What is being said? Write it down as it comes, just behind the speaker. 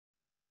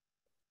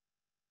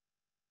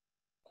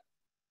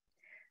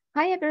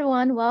Hi,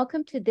 everyone.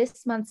 Welcome to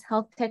this month's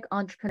Health Tech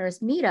Entrepreneurs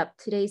Meetup.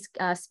 Today's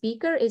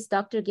speaker is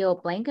Dr. Gil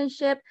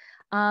Blankenship,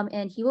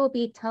 and he will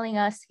be telling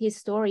us his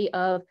story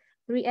of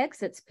 3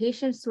 exits,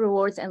 patients,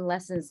 rewards, and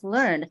lessons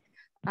learned.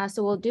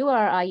 So we'll do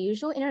our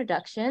usual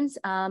introductions.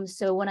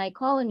 So when I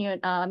call on your,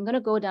 I'm going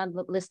to go down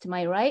the list to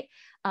my right.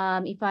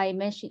 If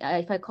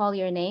I call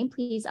your name,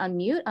 please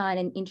unmute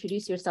and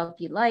introduce yourself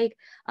if you'd like.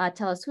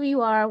 Tell us who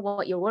you are,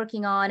 what you're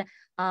working on,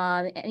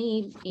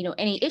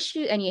 any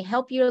issue, any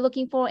help you're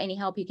looking for, any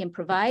help you can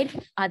provide.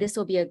 This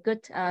will be a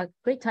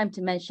great time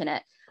to mention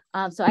it.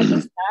 So I can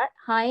start.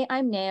 Hi,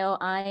 I'm Neo.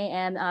 I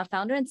am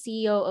founder and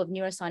CEO of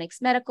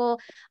Neurosonics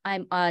Medical.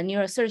 I'm a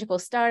neurosurgical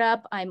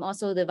startup. I'm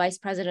also the vice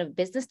president of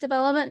business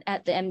development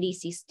at the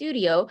MDC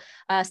Studio,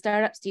 a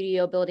startup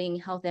studio building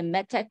health and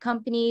medtech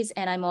companies.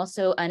 And I'm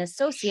also an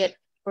associate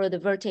for the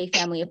Verte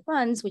family of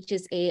funds, which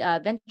is a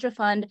venture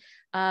fund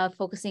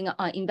focusing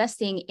on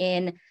investing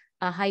in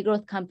high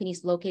growth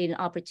companies located in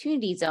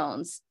opportunity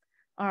zones.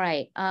 All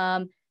right.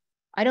 I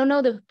don't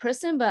know the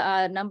person,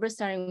 but number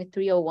starting with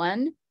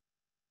 301.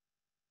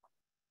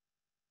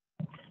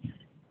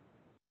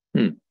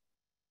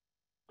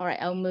 All right,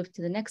 I'll move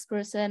to the next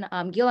person.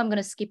 Gil, I'm going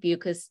to skip you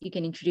because you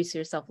can introduce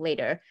yourself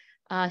later.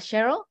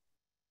 Cheryl?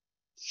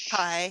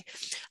 Hi,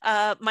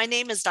 my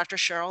name is Dr.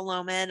 Cheryl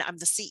Lohman. I'm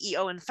the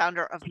CEO and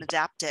founder of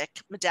Medaptic.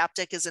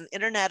 Medaptic is an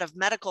Internet of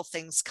Medical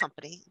Things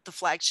company. The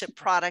flagship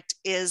product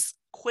is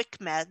Quick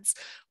Meds,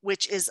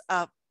 which is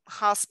a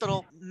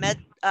hospital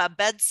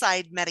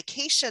bedside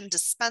medication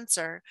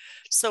dispenser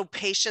so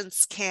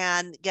patients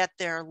can get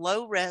their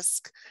low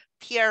risk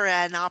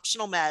PRN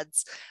optional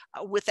meds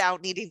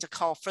without needing to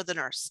call for the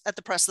nurse at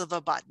the press of a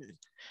button,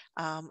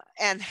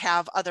 and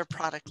have other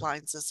product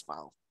lines as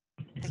well.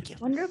 Thank you.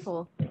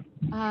 Wonderful.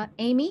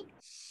 Amy?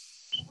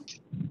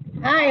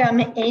 Hi, I'm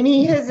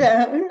Amy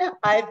Hazone.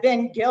 I've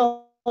been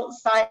Gil's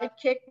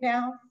sidekick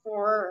now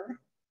for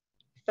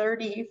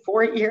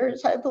 34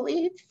 years, I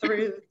believe,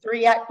 through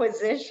 3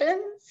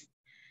 acquisitions.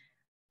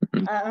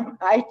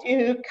 I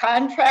do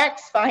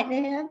contracts,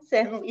 finance,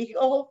 and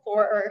legal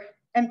for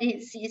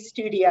MDC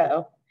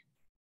Studio.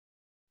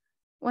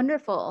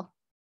 Wonderful.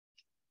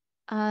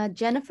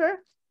 Jennifer?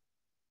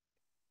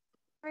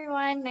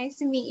 Everyone, nice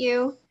to meet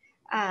you.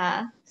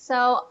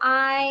 So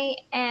I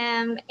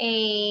am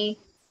a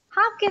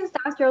Hopkins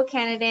doctoral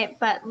candidate,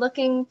 but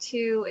looking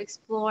to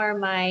explore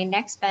my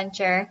next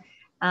venture.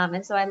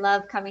 And so I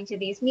love coming to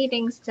these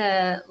meetings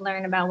to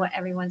learn about what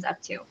everyone's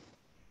up to.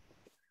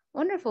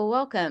 Wonderful,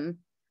 welcome.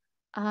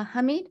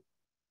 Hamid?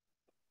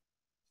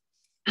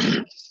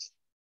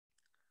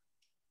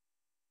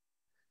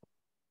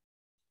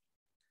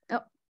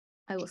 Oh,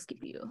 I will skip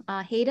you.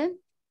 Hayden?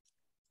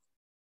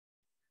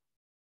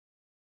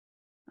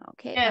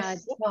 Okay.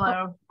 Yes,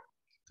 hello.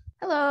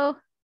 Hello.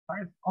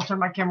 Sorry, I'll turn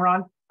my camera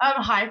on.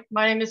 Hi,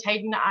 my name is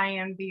Hayden. I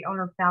am the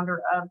owner and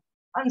founder of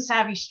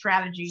Unsavvy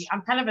Strategy.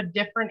 I'm kind of a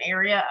different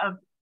area of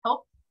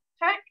health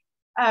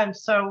tech.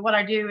 So what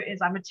I do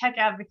is I'm a tech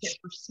advocate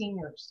for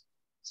seniors.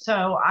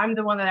 So I'm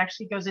the one that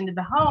actually goes into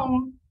the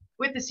home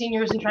with the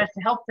seniors and tries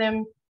to help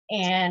them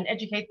and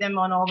educate them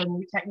on all the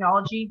new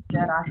technology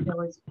that I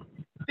feel is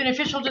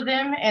beneficial to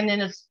them. And then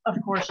it's, of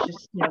course,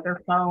 just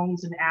their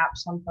phones and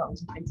apps on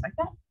phones and things like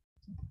that.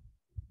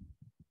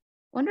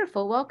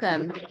 Wonderful,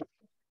 welcome.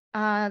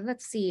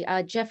 Let's see,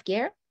 Jeff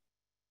Gare.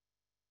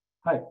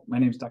 Hi, my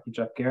name is Dr.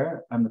 Jeff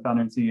Gare. I'm the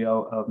founder and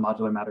CEO of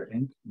Modular Matter,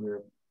 Inc.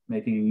 We're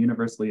making a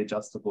universally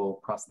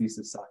adjustable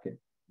prosthesis socket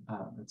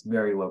that's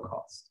very low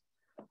cost.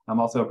 I'm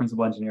also a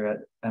principal engineer at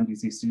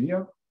MDC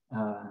Studio,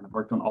 and I've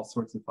worked on all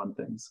sorts of fun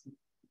things.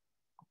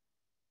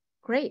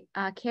 Great.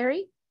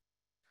 Carrie?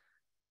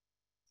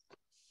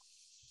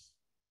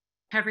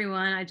 Hi,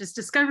 everyone. I just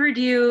discovered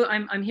you.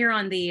 I'm here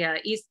on the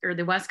east or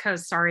the west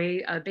coast,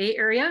 sorry, Bay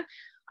Area.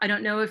 I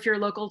don't know if you're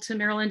local to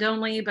Maryland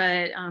only,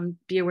 but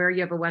be aware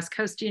you have a West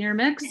Coast junior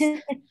mix.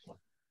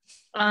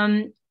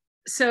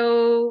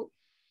 So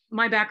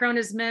my background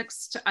is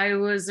mixed. I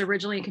was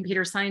originally a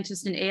computer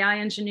scientist and AI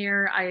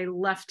engineer. I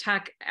left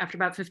tech after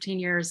about 15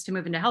 years to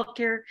move into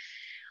healthcare.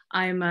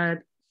 I'm a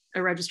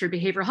registered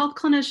behavioral health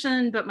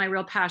clinician, but my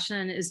real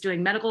passion is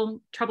doing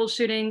medical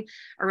troubleshooting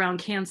around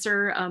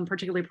cancer,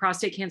 particularly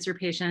prostate cancer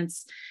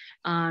patients,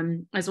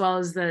 as well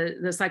as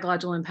the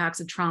psychological impacts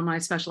of trauma. I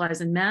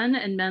specialize in men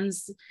and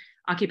men's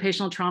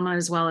occupational trauma,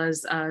 as well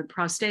as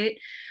prostate.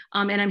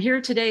 And I'm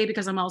here today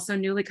because I'm also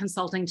newly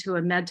consulting to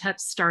a med tech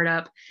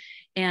startup.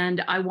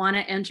 And I want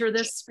to enter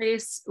this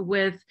space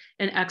with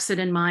an exit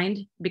in mind,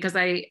 because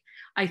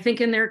I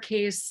think in their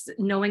case,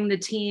 knowing the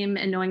team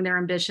and knowing their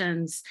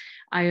ambitions,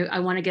 I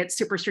want to get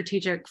super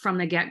strategic from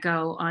the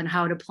get-go on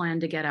how to plan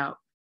to get out.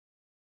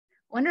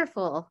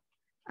 Wonderful.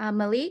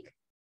 Malik?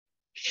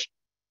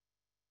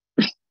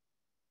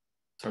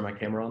 Turn my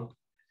camera on.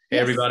 Hey,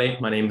 yes. Everybody,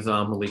 my name is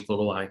Malik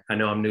Vogel. I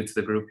know I'm new to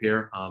the group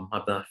here. I'm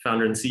the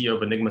founder and CEO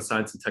of Enigma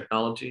Science and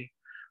Technology.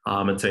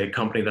 It's a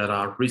company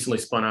that recently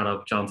spun out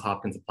of Johns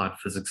Hopkins Applied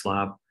Physics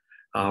Lab.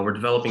 We're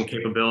developing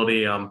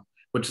capability,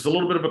 which is a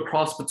little bit of a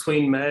cross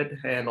between med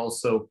and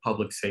also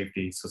public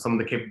safety. So some of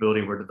the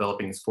capability we're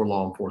developing is for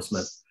law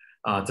enforcement.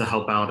 to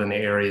help out in the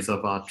areas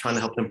of trying to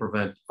help them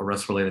prevent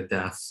arrest-related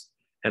deaths.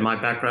 And my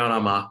background,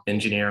 I'm an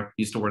engineer.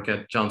 Used to work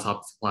at Johns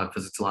Hopkins Applied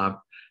Physics Lab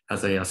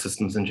as a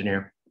systems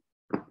engineer.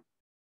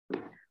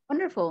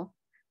 Wonderful.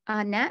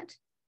 Nat?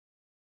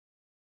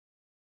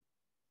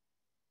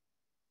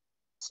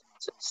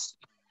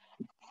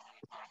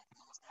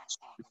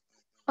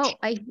 Oh,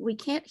 we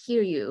can't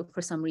hear you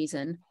for some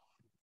reason.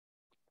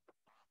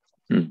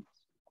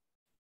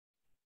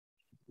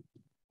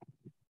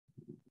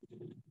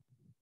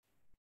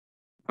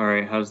 All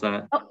right, how's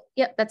that? Oh,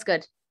 yeah, that's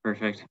good.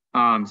 Perfect.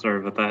 Sorry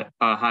about that.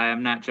 Hi,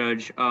 I'm Nat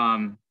Judge.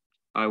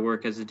 I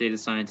work as a data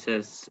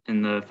scientist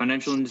in the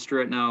financial industry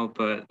right now,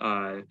 but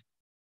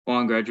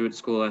while in graduate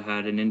school, I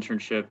had an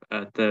internship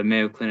at the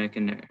Mayo Clinic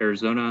in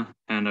Arizona,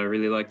 and I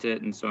really liked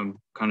it. And so I'm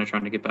kind of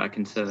trying to get back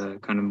into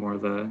kind of more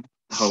of the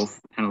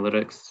health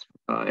analytics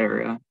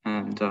area.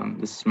 And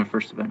this is my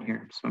first event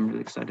here, so I'm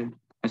really excited.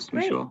 Nice to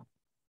meet you all.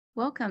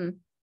 Welcome.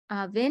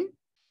 Vin?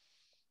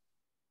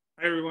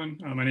 Hi, everyone.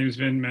 My name is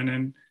Vin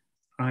Menon.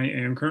 I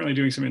am currently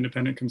doing some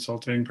independent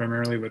consulting,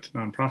 primarily with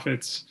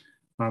nonprofits.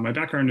 My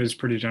background is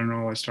pretty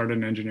general. I started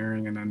in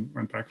engineering and then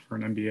went back for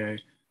an MBA.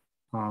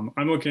 I'm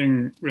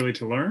looking really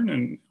to learn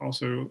and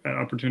also at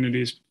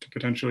opportunities to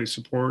potentially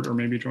support or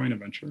maybe join a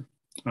venture.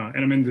 And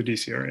I'm in the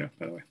DC area,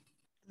 by the way.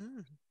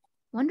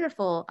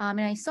 Wonderful.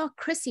 And I saw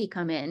Chrissy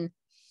come in.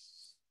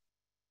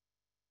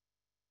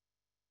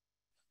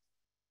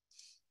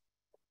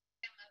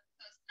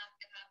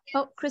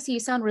 Oh, Chrissy, you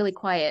sound really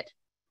quiet.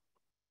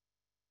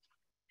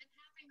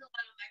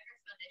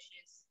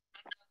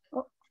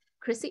 Oh,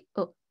 Chrissy,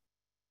 oh.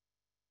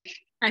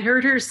 I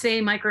heard her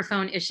say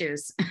microphone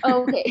issues.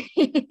 Oh, okay.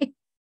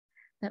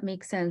 That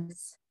makes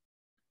sense.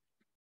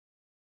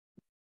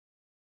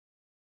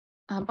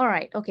 All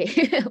right,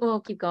 okay,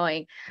 we'll keep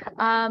going.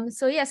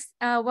 So yes,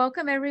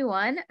 welcome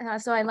everyone.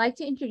 So I'd like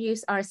to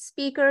introduce our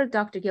speaker,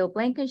 Dr. Gil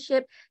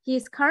Blankenship.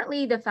 He's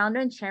currently the founder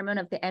and chairman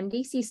of the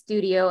MDC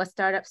Studio, a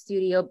startup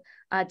studio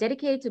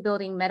dedicated to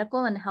building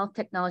medical and health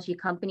technology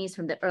companies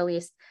from the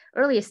earliest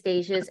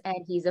stages.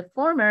 And he's a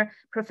former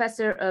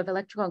professor of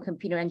electrical and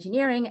computer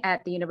engineering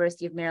at the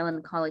University of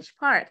Maryland, College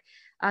Park.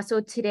 So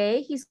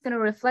today he's gonna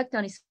reflect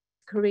on his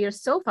career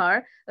so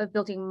far of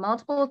building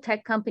multiple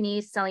tech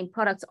companies, selling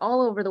products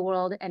all over the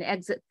world and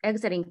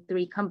exiting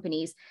 3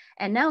 companies.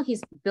 And now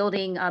he's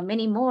building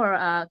many more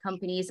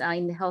companies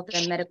in the health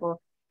and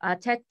medical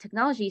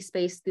technology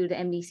space through the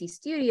MDC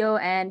Studio.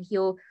 And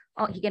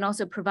he can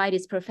also provide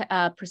his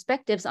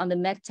perspectives on the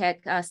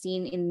medtech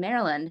scene in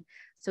Maryland.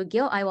 So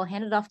Gil, I will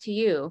hand it off to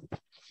you.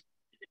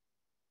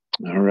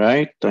 All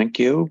right, thank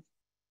you.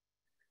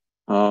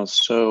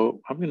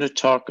 So I'm going to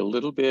talk a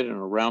little bit in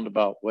a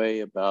roundabout way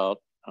about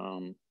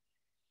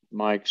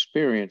my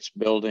experience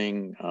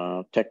building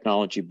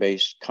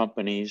technology-based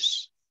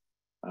companies.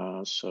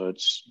 So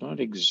it's not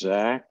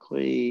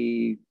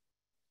exactly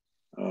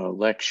a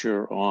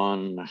lecture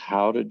on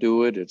how to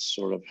do it. It's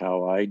sort of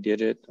how I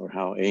did it or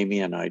how Amy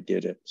and I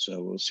did it.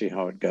 So we'll see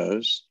how it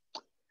goes.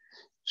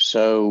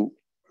 So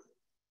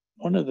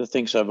one of the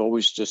things I've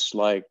always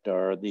disliked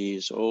are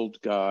these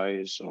old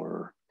guys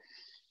or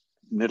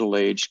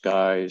middle-aged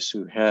guys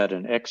who had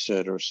an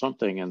exit or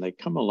something, and they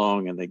come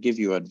along and they give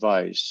you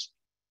advice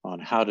on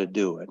how to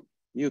do it.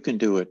 You can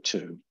do it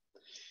too.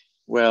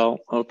 Well,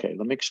 okay,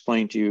 let me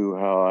explain to you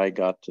how I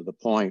got to the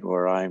point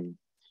where I'm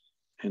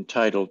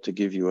entitled to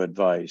give you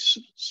advice.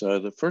 So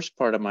the first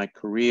part of my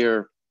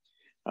career,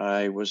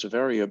 I was a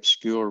very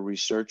obscure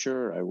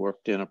researcher. I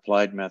worked in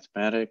applied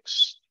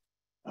mathematics.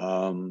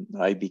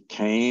 I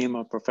became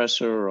a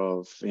professor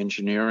of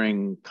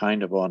engineering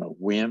kind of on a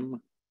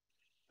whim.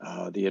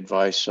 The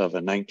advice of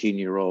a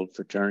 19-year-old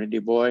fraternity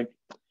boy.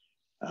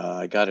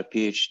 I got a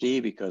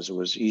PhD because it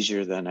was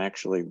easier than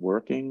actually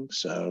working,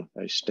 so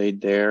I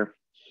stayed there.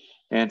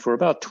 And for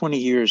about 20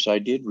 years, I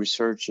did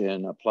research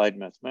in applied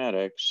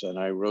mathematics, and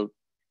I wrote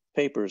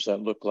papers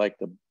that looked like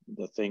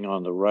the thing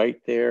on the right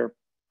there,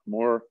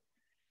 more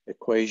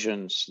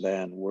equations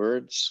than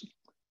words.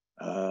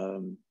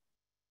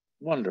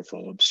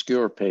 Wonderful,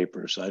 obscure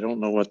papers. I don't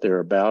know what they're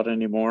about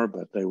anymore,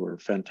 but they were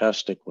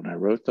fantastic when I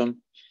wrote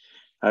them.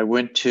 I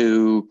went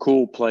to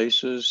cool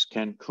places,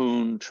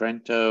 Cancun,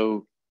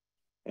 Trento,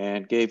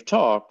 and gave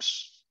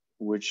talks,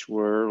 which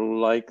were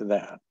like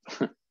that.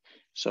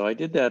 So I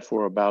did that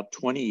for about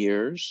 20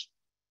 years.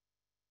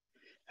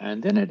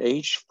 And then at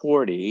age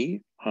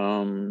 40,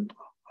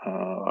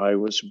 I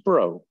was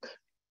broke.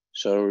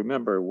 So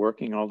remember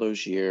working all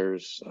those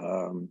years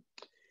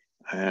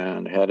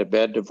and had a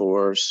bad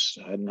divorce.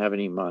 I didn't have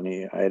any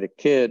money. I had a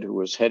kid who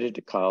was headed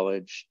to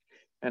college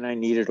and I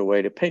needed a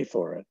way to pay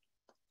for it.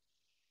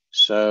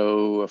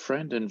 So a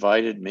friend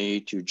invited me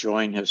to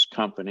join his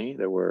company.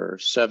 There were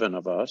 7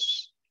 of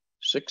us,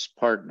 6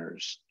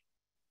 partners.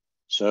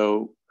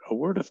 So a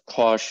word of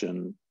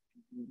caution,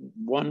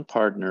 1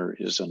 partner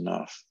is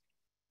enough,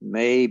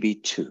 maybe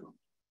 2.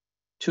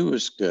 2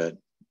 is good,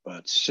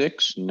 but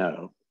 6,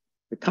 no.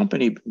 The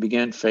company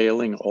began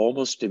failing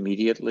almost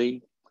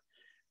immediately.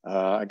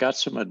 I got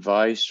some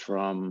advice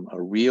from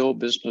a real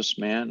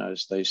businessman,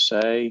 as they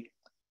say.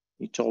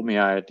 He told me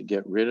I had to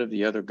get rid of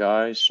the other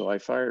guys, so I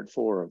fired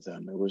 4 of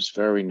them. It was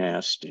very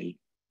nasty.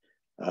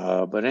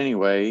 But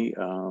anyway,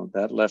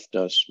 that left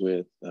us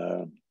with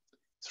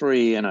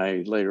 3, and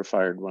I later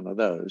fired one of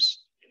those.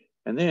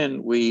 And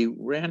then we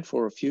ran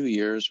for a few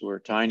years. We're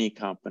a tiny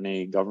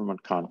company,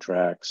 government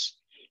contracts,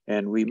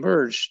 and we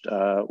merged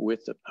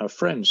with a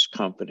friend's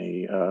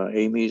company,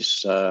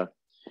 Amy's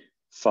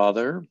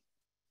father,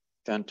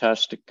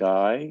 fantastic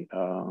guy,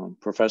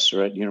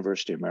 professor at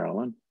University of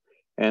Maryland.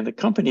 And the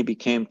company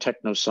became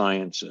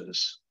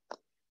Technosciences.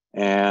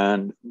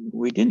 And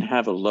we didn't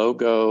have a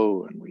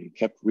logo, and we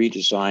kept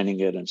redesigning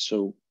it. And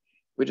so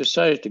we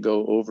decided to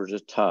go over the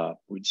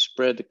top. We'd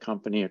spread the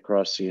company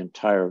across the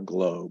entire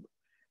globe.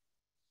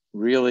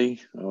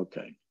 Really?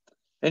 Okay.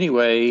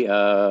 Anyway,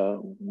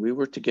 we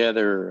were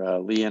together,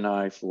 Lee and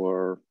I,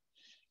 for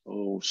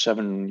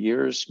 7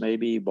 years,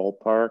 maybe,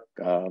 ballpark.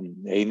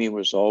 Amy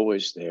was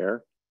always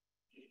there.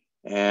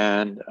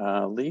 And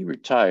Lee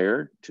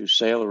retired to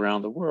sail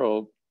around the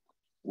world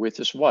with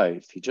his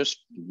wife. He just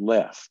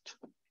left.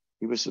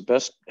 He was the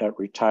best at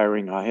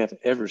retiring I have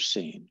ever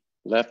seen.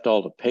 Left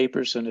all the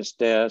papers in his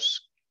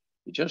desk.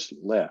 He just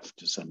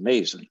left. It's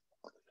amazing.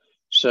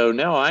 So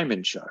now I'm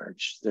in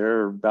charge.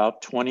 There are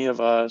about 20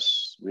 of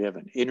us. We have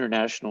an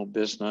international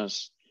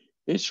business.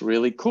 It's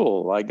really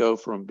cool. I go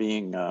from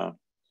being a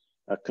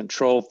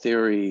control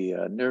theory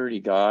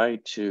nerdy guy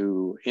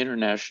to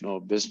international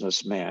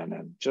businessman,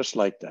 and just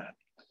like that.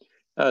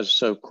 That was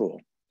so cool.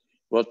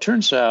 Well, it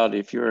turns out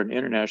if you're an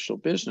international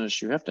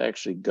business, you have to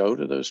actually go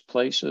to those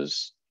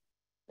places.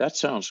 That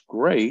sounds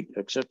great,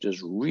 except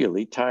it's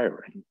really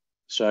tiring.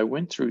 So I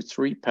went through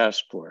 3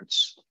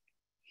 passports.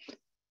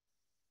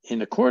 In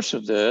the course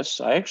of this,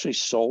 I actually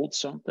sold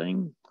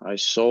something. I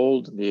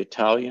sold the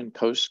Italian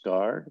Coast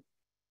Guard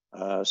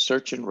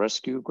search and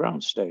rescue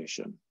ground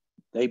station.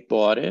 They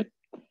bought it.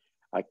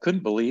 I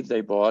couldn't believe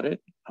they bought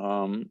it.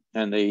 And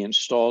they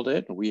installed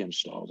it, and we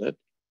installed it.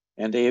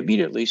 And they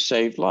immediately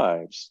saved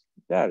lives.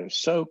 That is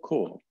so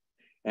cool.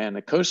 And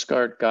the Coast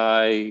Guard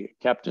guy,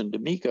 Captain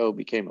D'Amico,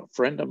 became a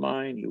friend of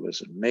mine. He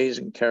was an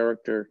amazing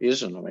character,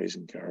 is an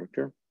amazing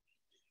character.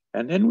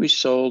 And then we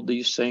sold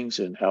these things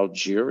in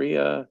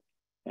Algeria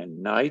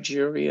and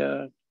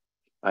Nigeria.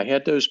 I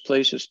had those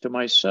places to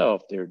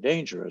myself. They're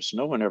dangerous.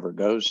 No one ever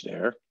goes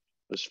there. It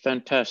was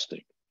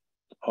fantastic.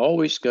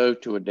 Always go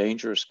to a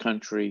dangerous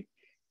country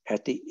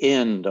at the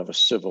end of a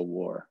civil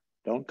war.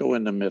 Don't go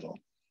in the middle.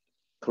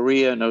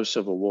 Korea, no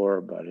civil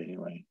war, but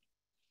anyway.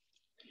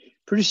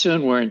 Pretty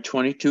soon we're in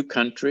 22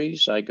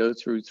 countries. I go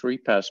through 3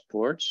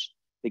 passports.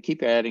 They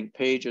keep adding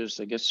pages.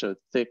 They get so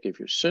thick if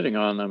you're sitting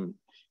on them,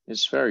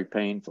 it's very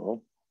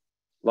painful.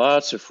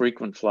 Lots of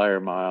frequent flyer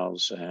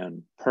miles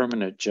and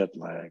permanent jet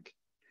lag.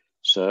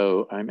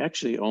 So I'm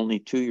actually only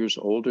 2 years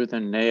older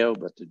than Neo,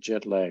 but the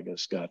jet lag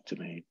has got to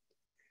me.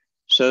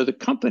 So the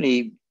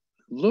company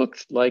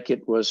looked like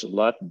it was a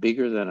lot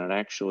bigger than it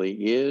actually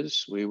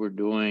is. We were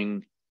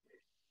doing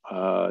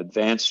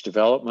advanced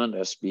development,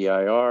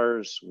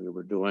 SBIRs. We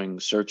were doing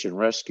search and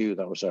rescue.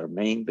 That was our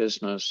main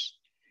business.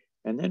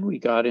 And then we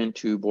got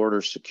into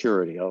border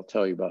security. I'll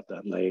tell you about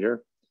that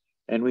later.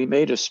 And we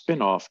made a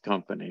spin-off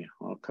company.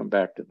 I'll come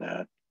back to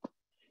that.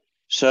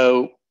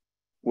 So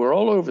we're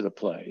all over the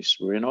place.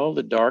 We're in all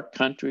the dark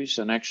countries,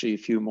 and actually a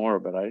few more,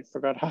 but I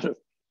forgot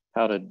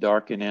how to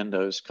darken in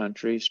those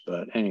countries.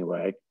 But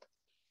anyway,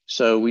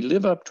 so we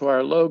live up to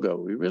our logo.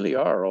 We really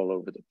are all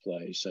over the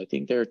place. I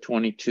think there are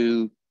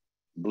 22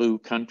 blue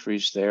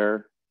countries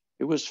there.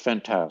 It was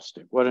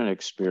fantastic. What an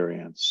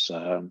experience.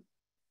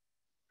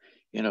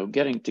 You know,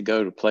 getting to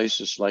go to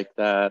places like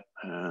that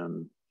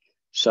and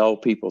sell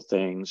people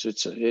things.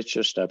 It's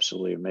just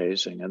absolutely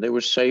amazing. And they were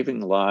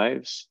saving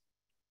lives.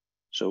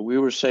 So we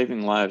were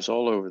saving lives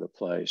all over the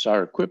place.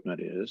 Our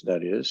equipment is,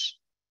 that is.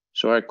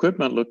 So our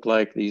equipment looked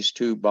like these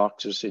 2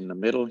 boxes in the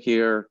middle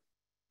here,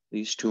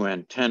 these 2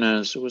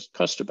 antennas. It was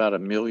cost about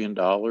 $1 million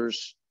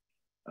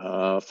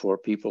for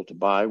people to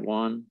buy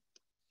one.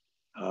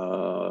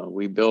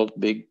 We built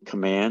big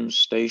command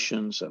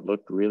stations that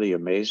looked really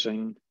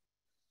amazing.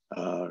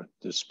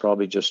 There's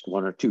probably just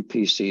 1 or 2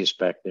 PCs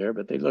back there,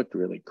 but they looked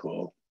really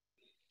cool.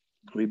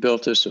 We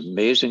built this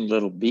amazing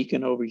little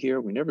beacon over here.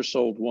 We never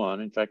sold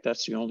one. In fact,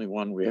 that's the only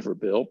one we ever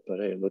built, but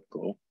hey, it looked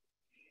cool.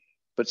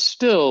 But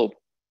still,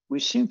 we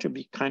seem to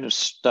be kind of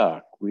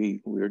stuck.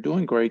 We're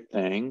doing great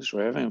things.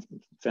 We're having a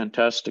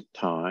fantastic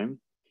time.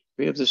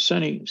 We have the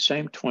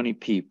same 20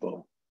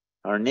 people.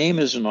 Our name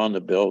isn't on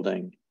the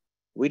building.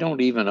 We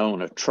don't even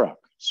own a truck.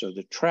 So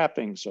the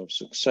trappings of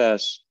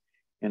success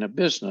in a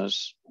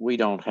business, we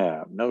don't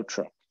have, no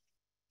truck.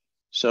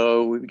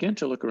 So we began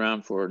to look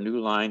around for a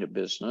new line of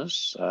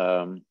business.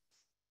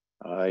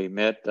 I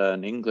met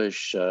an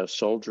English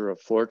soldier of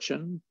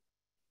fortune,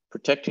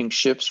 protecting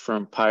ships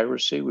from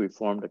piracy. We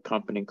formed a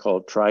company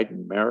called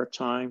Trident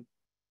Maritime,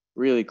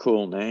 really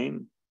cool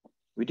name.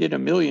 We did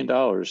 $1 million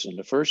in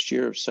the first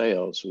year of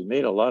sales. We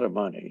made a lot of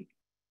money.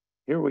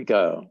 Here we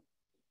go.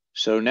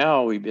 So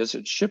now we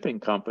visit shipping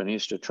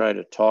companies to try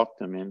to talk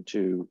them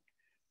into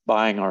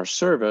buying our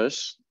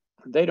service.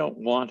 They don't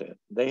want it.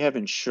 They have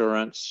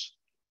insurance.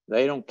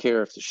 They don't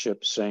care if the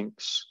ship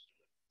sinks.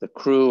 The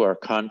crew are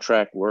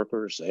contract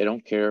workers. They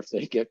don't care if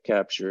they get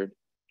captured.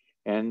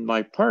 And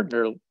my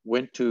partner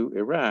went to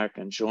Iraq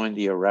and joined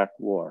the Iraq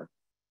War.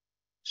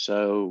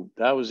 So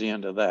that was the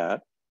end of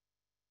that.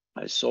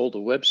 I sold the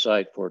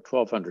website for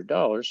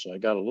 $1,200, so I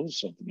got a little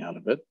something out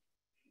of it.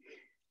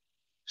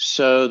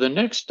 So the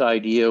next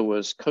idea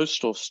was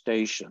coastal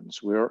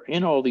stations. We're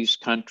in all these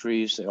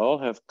countries. They all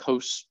have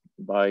coasts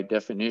by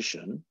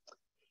definition.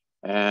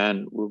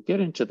 And we'll get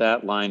into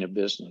that line of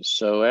business.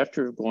 So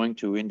after going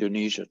to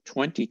Indonesia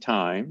 20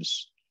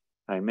 times,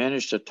 I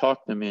managed to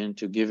talk them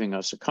into giving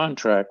us a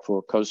contract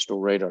for coastal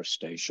radar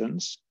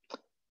stations.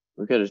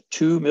 We got a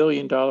 $2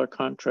 million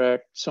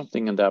contract,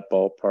 something in that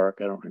ballpark,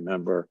 I don't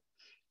remember.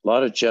 A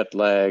lot of jet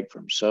lag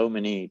from so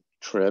many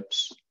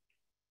trips.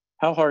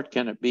 How hard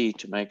can it be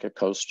to make a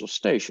coastal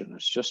station?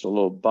 It's just a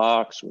little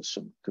box with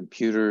some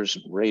computers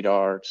and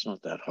radar. It's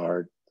not that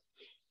hard.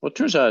 Well, it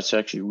turns out it's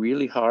actually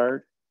really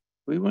hard.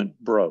 We went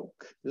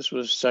broke. This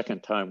was the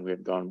second time we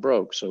had gone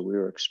broke, so we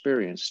were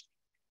experienced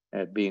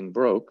at being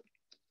broke.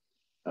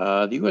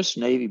 The US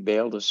Navy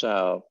bailed us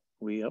out.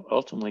 We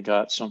ultimately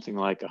got something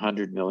like a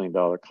 $100 million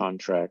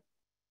contract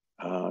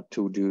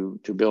to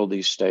build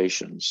these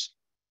stations.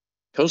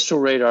 Coastal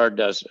Radar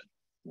does it.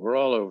 We're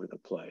all over the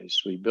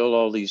place. We build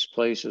all these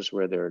places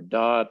where there are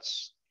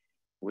dots.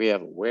 We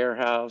have a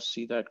warehouse.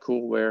 See that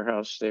cool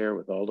warehouse there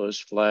with all those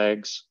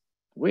flags?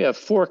 We have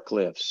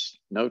forklifts,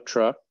 no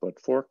truck,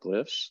 but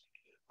forklifts.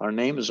 Our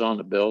name is on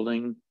the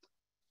building.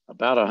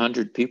 About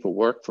 100 people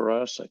work for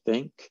us, I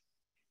think.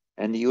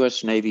 And the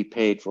US Navy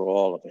paid for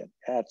all of it.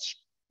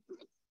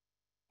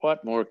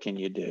 What more can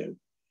you do?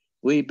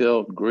 We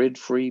built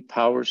grid-free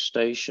power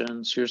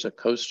stations. Here's a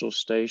coastal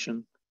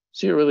station.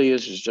 See, it really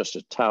is just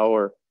a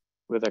tower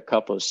with a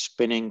couple of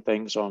spinning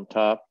things on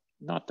top.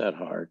 Not that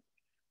hard,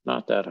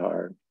 not that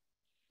hard.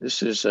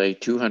 This is a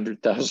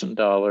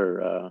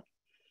 $200,000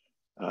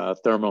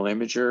 thermal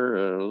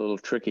imager, a little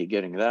tricky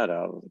getting that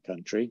out of the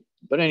country.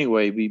 But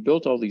anyway, we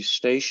built all these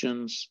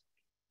stations,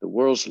 the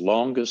world's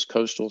longest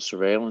coastal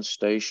surveillance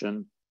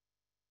station.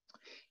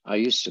 I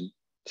used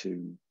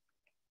to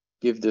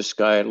give this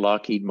guy at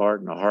Lockheed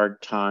Martin a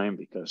hard time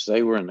because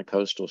they were in the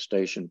coastal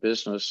station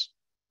business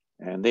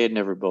and they had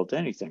never built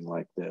anything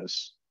like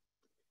this.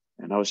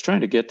 And I was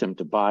trying to get them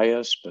to buy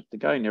us, but the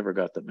guy never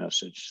got the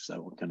message.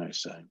 So what can I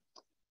say?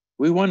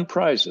 We won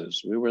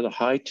prizes. We were the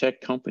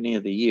high-tech company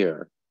of the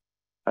year.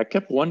 I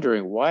kept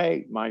wondering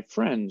why my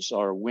friends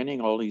are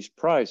winning all these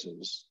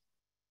prizes.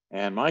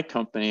 And my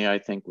company, I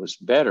think, was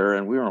better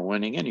and we weren't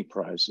winning any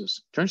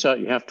prizes. Turns out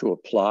you have to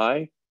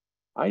apply.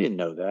 I didn't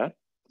know that.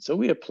 So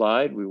we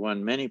applied, we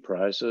won many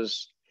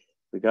prizes.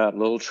 We got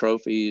little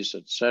trophies,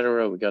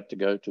 etc. We got to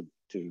go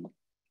to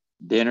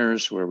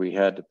dinners where we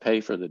had to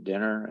pay for the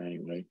dinner.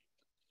 Anyway,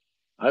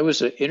 I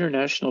was an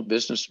International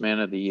Businessman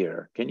of the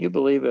Year. Can you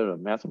believe it? A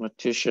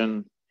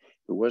mathematician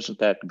who wasn't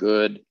that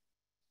good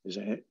is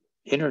an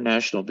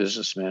International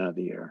Businessman of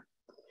the Year.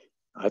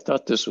 I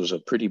thought this was a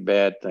pretty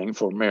bad thing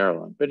for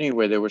Maryland. But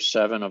anyway, there were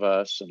 7 of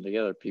us and the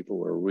other people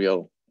were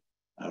real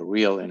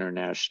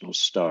international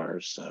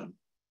stars.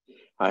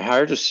 I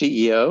hired a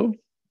CEO.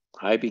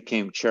 I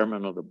became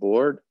chairman of the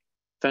board.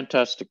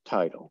 Fantastic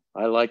title.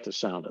 I like the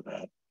sound of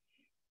that.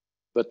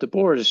 But the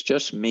board is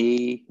just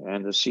me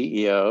and the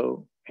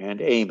CEO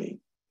and Amy.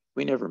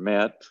 We never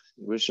met.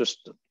 It was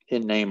just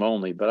in name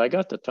only, but I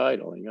got the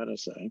title, I gotta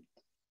say.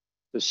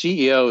 The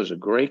CEO is a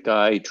great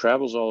guy. He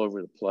travels all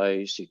over the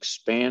place. He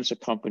expands a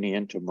company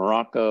into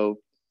Morocco.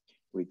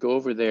 We go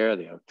over there.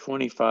 They have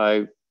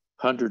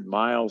 2,500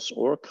 miles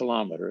or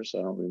kilometers,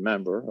 I don't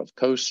remember, of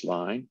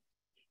coastline.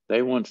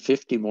 They want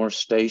 50 more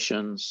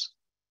stations.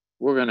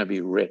 We're going to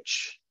be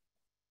rich.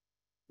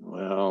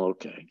 Well,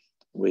 okay.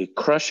 We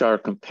crush our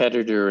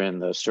competitor in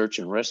the search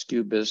and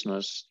rescue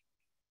business.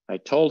 I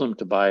told them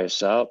to buy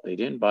us out. They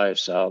didn't buy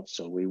us out,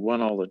 so we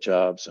won all the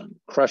jobs and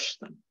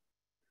crushed them,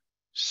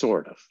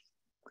 sort of.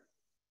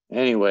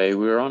 Anyway,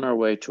 we were on our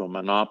way to a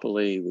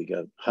monopoly. We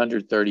got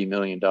 $130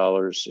 million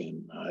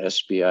in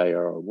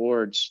SBIR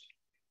awards.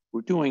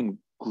 We're doing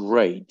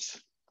great.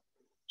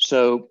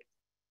 So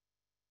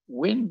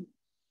when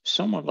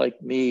someone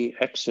like me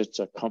exits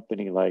a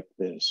company like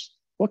this,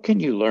 what can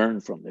you learn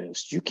from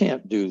this? You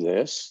can't do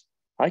this.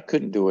 I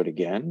couldn't do it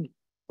again,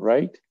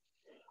 right?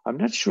 I'm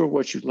not sure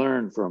what you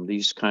learn from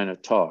these kind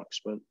of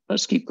talks, but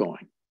let's keep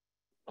going.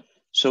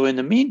 So in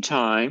the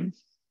meantime,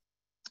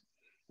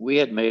 we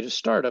had made a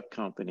startup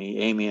company,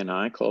 Amy and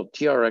I, called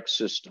TRX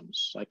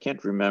Systems. I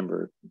can't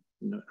remember,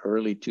 in the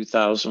early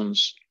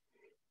 2000s.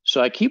 So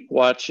I keep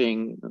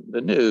watching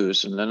the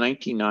news. In the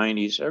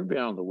 1990s, everybody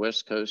on the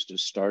West Coast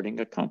is starting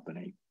a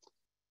company,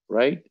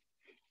 right?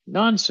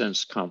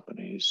 Nonsense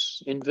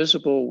companies,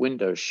 invisible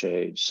window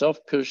shades,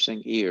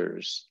 self-piercing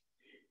ears.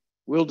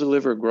 We'll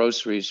deliver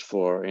groceries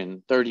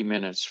in 30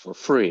 minutes for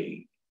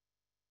free.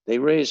 They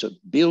raise $1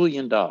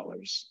 billion.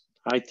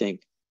 I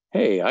think,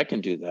 hey, I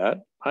can do that.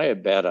 I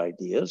have bad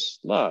ideas,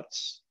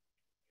 lots.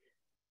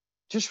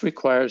 Just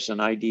requires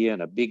an idea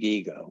and a big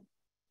ego.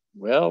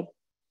 Well,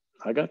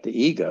 I got the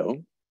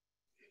ego.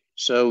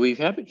 So we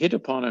have hit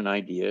upon an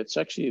idea. It's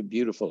actually a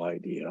beautiful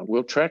idea.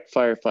 We'll track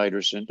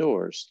firefighters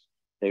indoors.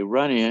 They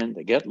run in,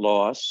 they get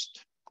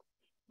lost,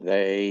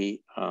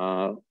 they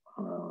get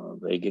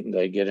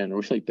in a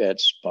really bad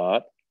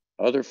spot.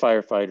 Other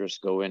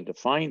firefighters go in to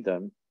find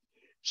them.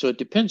 So it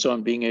depends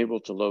on being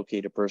able to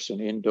locate a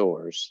person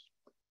indoors.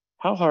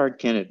 How hard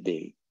can it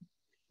be?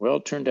 Well,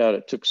 it turned out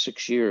it took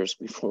 6 years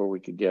before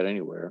we could get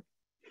anywhere.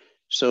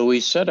 So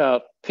we set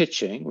out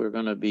pitching. We're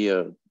going to be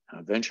a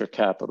venture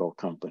capital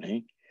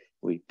company.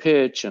 We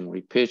pitch and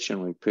we pitch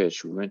and we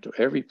pitch. We went to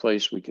every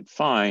place we could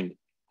find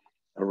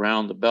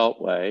around the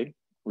Beltway.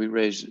 We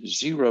raised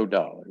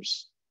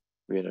 $0.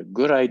 We had a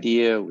good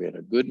idea. We had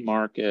a good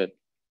market.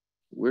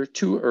 We're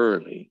too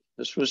early.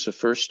 This was the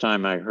first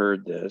time I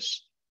heard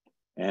this,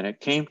 and it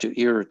came to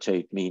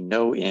irritate me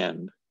no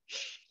end.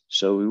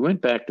 So we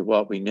went back to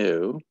what we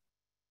knew.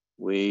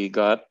 We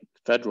got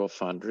federal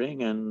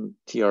funding, and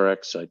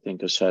TRX, I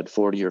think, has had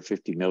 $40 or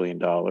 $50 million.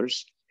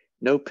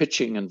 No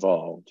pitching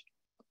involved.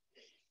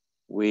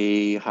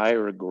 We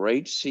hire a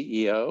great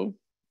CEO.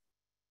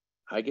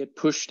 I get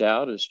pushed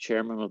out as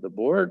chairman of the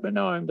board, but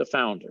now I'm the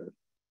founder.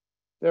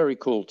 Very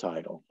cool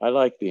title. I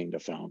like being the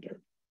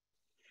founder.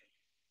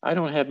 I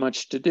don't have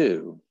much to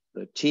do.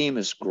 The team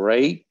is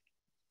great.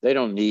 They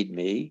don't need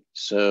me.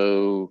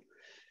 So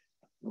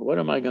what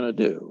am I going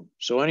to do?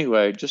 So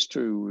anyway, just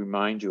to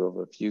remind you of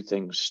a few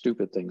things,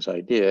 stupid things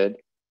I did,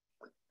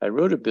 I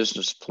wrote a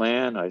business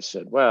plan. I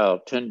said,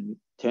 wow, $10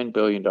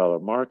 billion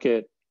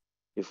market.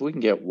 If we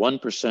can get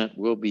 1%,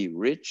 we'll be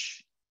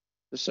rich.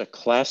 This is a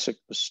classic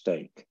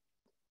mistake.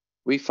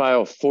 We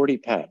filed 40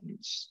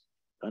 patents.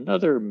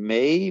 Another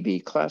maybe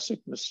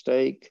classic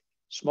mistake,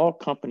 small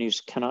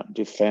companies cannot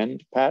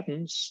defend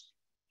patents.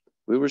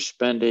 We were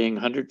spending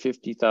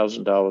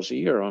 $150,000 a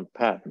year on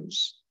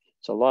patents.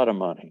 It's a lot of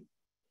money.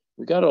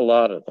 We got a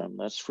lot of them,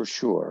 that's for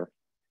sure.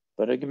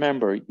 But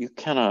remember, you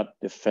cannot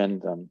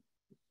defend them.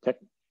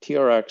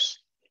 TRX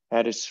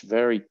at its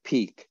very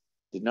peak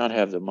did not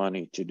have the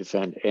money to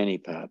defend any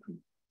patent.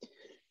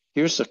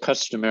 Here's the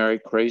customary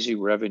crazy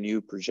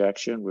revenue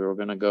projection. We were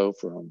going to go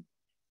from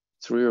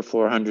 300,000 or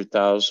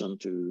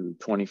 400,000 to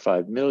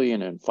 25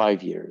 million in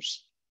 5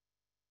 years.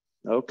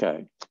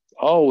 Okay,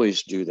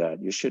 always do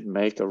that. You should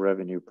make a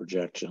revenue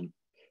projection.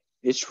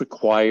 It's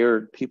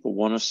required. People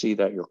want to see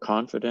that you're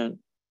confident.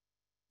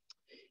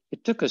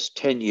 It took us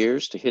 10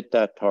 years to hit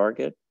that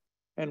target,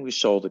 and we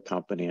sold the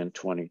company in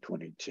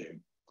 2022.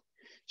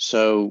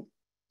 So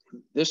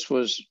this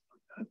was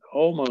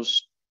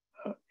almost,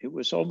 it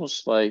was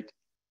almost like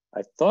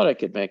I thought I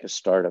could make a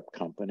startup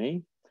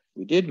company.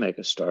 We did make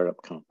a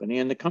startup company,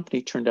 and the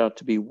company turned out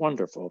to be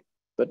wonderful,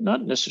 but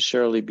not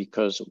necessarily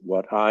because of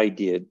what I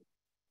did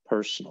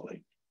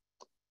personally.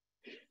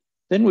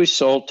 Then we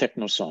sold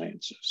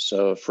Technosciences.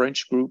 So a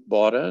French group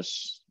bought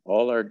us.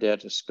 All our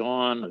debt is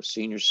gone. The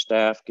senior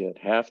staff get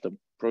half the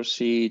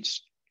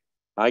proceeds.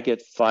 I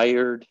get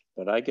fired,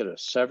 but I get a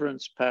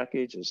severance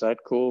package. Is that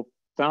cool?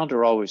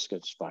 Founder always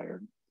gets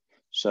fired.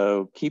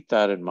 So keep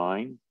that in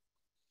mind.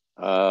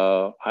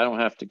 I don't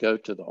have to go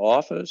to the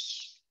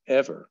office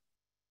ever.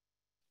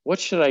 What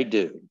should I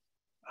do?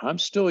 I'm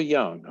still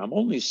young. I'm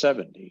only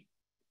 70.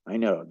 I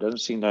know, it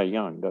doesn't seem that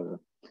young, does it?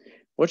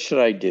 What should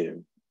I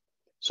do?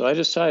 So I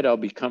decided I'll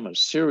become a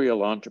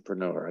serial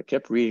entrepreneur. I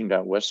kept reading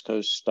that West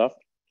Coast stuff.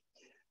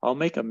 I'll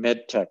make a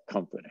med tech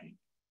company.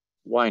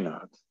 Why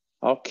not?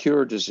 I'll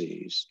cure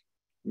disease.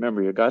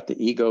 Remember, you got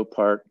the ego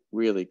part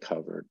really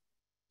covered.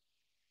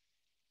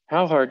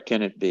 How hard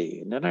can it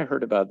be? And then I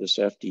heard about this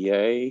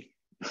FDA,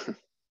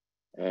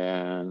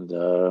 and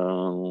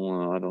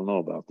I don't know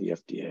about the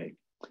FDA.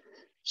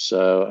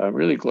 So I'm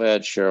really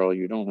glad, Cheryl,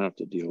 you don't have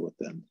to deal with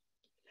them.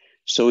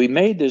 So we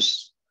made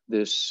this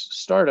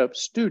startup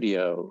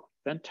studio.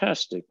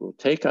 Fantastic. We'll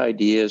take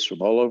ideas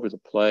from all over the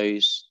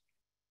place.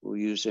 We'll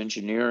use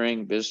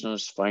engineering,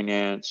 business,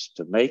 finance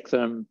to make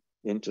them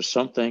into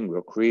something.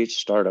 We'll create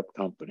startup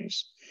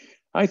companies.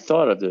 I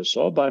thought of this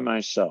all by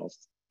myself.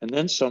 And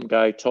then some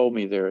guy told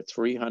me there are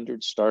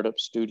 300 startup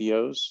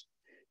studios.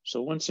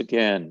 So once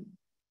again,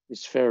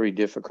 it's very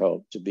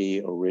difficult to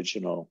be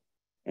original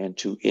and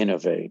to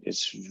innovate.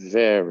 It's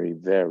very,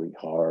 very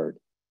hard.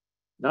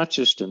 Not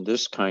just in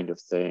this kind of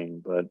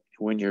thing, but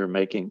when you're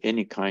making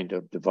any kind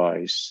of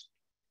device.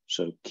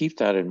 So keep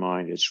that in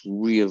mind. It's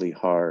really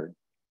hard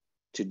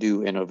to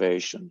do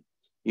innovation.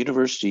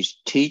 Universities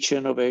teach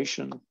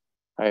innovation.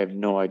 I have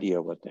no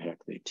idea what the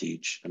heck they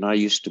teach. And I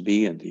used to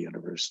be in the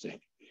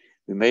university.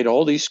 We made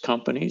all these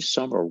companies.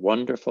 Some are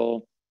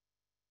wonderful.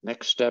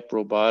 Next Step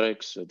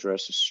Robotics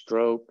addresses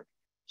stroke.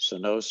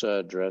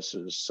 Sonosa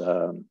addresses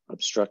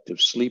obstructive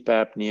sleep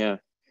apnea,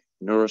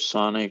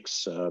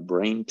 neurosonics,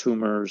 brain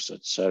tumors,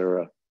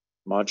 etc.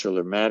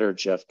 Modular Matter,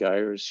 Jeff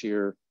Geyer's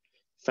here.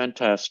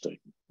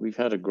 Fantastic. We've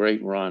had a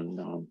great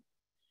run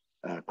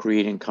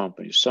creating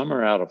companies. Some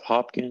are out of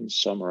Hopkins,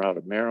 some are out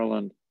of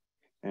Maryland,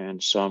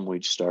 and some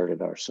we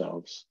started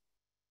ourselves.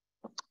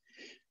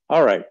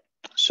 All right,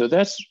 so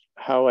that's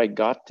how I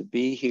got to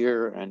be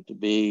here and to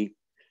be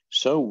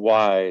so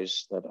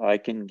wise that I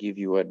can give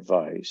you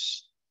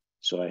advice.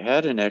 So I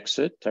had an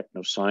exit,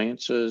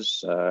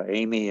 Technosciences.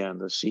 Amy and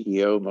the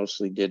CEO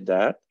mostly did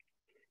that.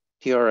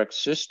 TRX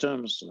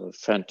Systems, a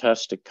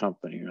fantastic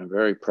company. I'm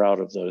very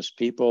proud of those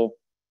people.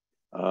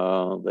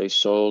 They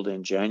sold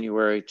in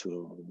January to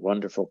a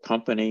wonderful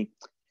company.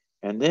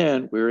 And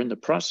then we're in the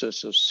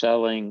process of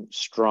selling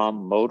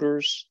Strom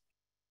Motors.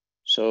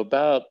 So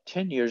about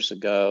 10 years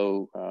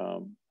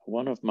ago,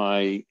 one of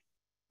my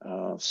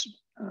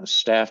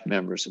staff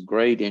members, a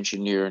great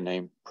engineer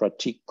named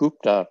Pratik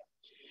Gupta,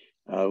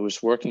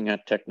 was working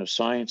at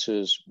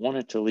Technosciences,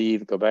 wanted to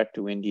leave, go back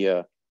to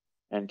India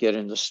and get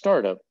in the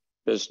startup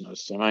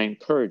business. And I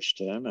encouraged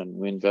him, and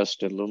we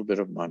invested a little bit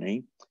of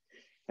money.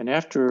 And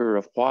after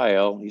a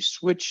while, he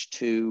switched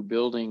to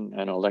building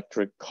an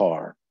electric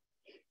car.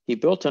 He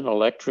built an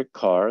electric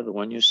car, the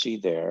one you see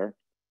there,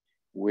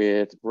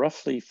 with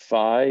roughly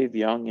 5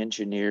 young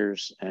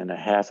engineers and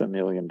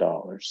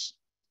 $500,000.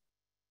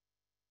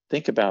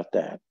 Think about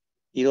that.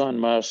 Elon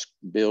Musk,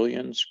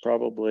 billions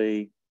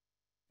probably.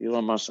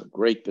 Elon Musk, a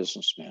great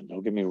businessman,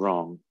 don't get me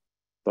wrong.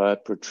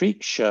 But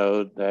Pratik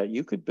showed that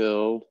you could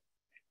build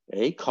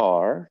a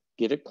car,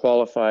 get it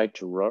qualified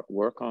to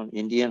work on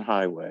Indian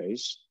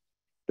highways,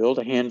 build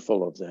a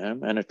handful of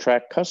them, and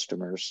attract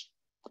customers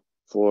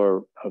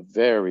for a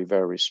very,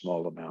 very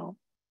small amount.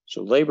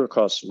 So labor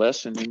costs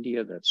less in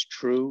India, that's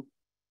true,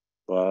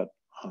 but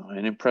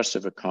an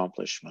impressive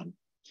accomplishment.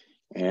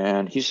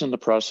 And he's in the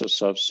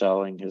process of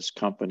selling his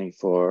company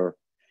for,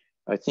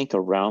 I think,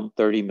 around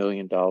 $30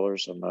 million.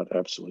 I'm not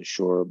absolutely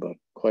sure, but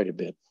quite a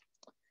bit.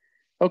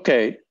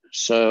 Okay,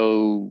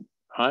 so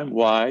I'm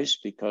wise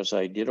because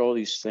I did all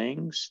these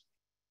things.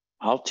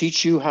 I'll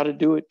teach you how to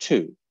do it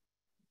too,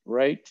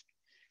 right?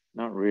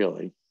 Not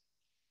really.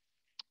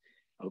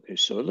 Okay,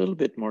 so a little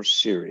bit more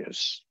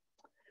serious.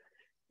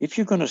 If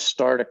you're going to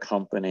start a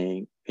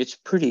company, it's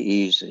pretty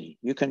easy.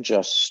 You can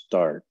just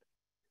start.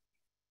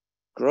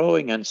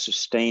 Growing and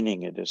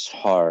sustaining it is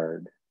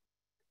hard.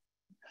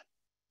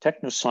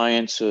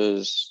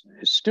 Technosciences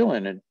is still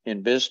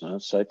in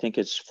business. I think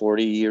it's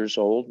 40 years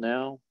old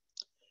now.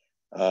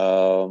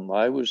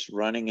 I was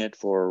running it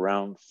for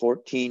around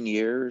 14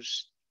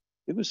 years.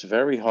 It was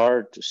very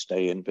hard to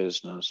stay in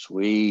business.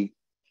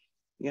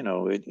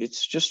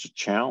 It's just a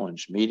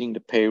challenge, meeting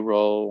the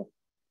payroll,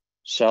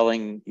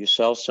 you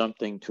sell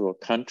something to a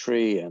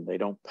country and they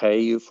don't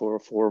pay you for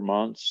 4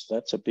 months.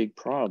 That's a big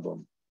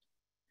problem.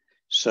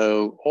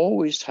 So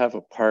always have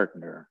a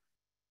partner.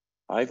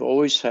 I've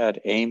always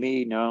had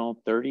Amy now,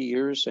 30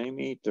 years,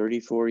 Amy,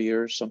 34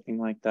 years, something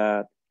like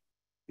that.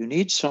 You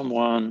need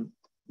someone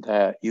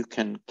that you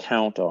can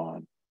count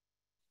on.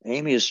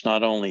 Amy has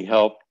not only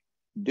helped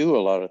do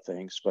a lot of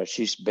things, but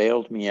she's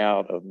bailed me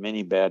out of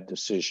many bad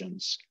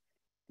decisions.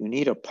 You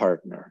need a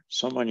partner,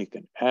 someone you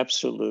can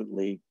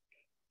absolutely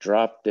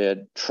drop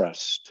dead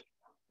trust.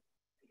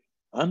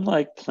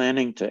 Unlike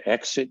planning to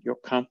exit your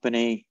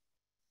company,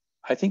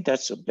 I think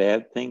that's a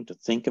bad thing to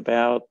think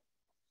about.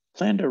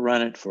 Plan to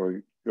run it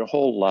for your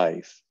whole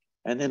life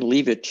and then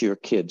leave it to your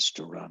kids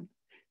to run.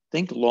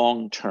 Think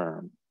long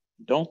term.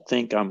 Don't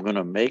think I'm going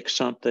to make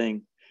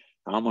something,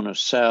 I'm going to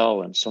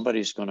sell, and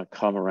somebody's going to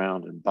come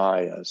around and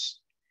buy us.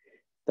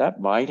 That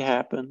might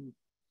happen,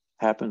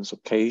 happens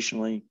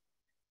occasionally,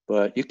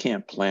 but you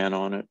can't plan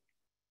on it.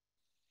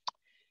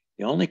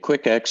 The only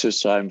quick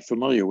exits I'm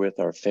familiar with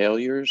are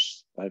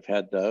failures. I've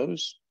had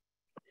those.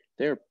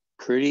 They're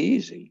pretty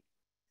easy.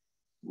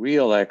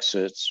 Real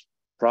exits,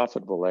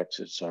 profitable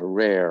exits are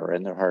rare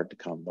and they're hard to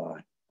come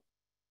by.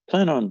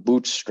 Plan on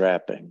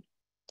bootstrapping.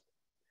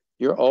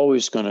 You're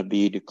always going to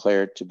be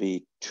declared to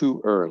be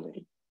too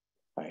early.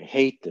 I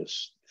hate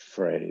this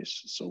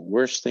phrase. It's the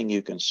worst thing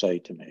you can say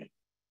to me.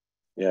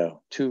 Yeah,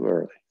 too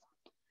early.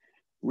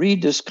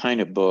 Read this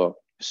kind of book.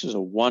 This is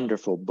a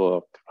wonderful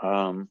book.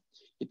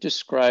 It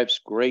describes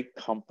great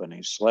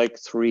companies like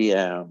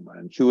 3M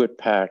and Hewlett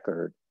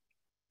Packard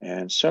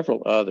and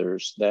several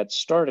others that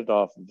started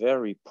off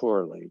very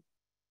poorly.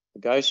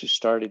 The guys who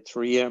started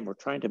 3M were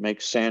trying to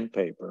make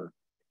sandpaper.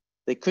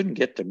 They couldn't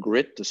get the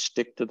grit to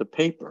stick to the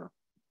paper.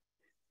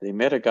 They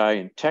met a guy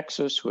in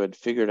Texas who had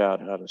figured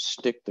out how to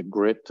stick the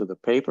grit to the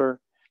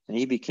paper, and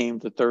he became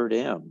the third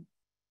M.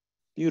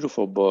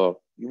 Beautiful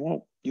book.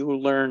 You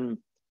will learn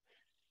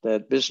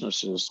that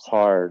business is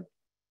hard.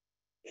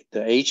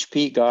 The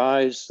HP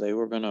guys, they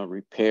were going to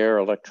repair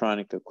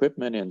electronic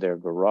equipment in their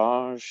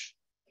garage,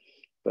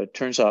 but it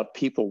turns out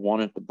people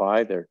wanted to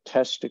buy their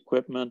test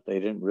equipment. They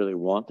didn't really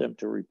want them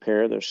to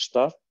repair their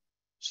stuff,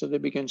 so they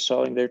began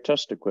selling their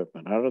test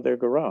equipment out of their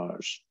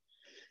garage.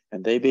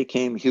 And they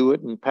became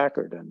Hewlett and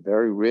Packard and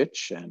very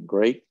rich and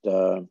great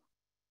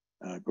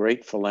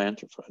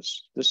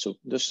philanthropists.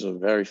 This is a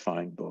very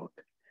fine book.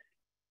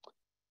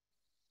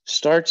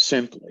 Start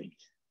simply.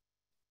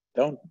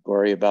 Don't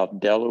worry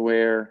about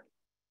Delaware.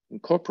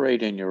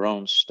 Incorporate in your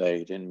own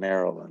state, in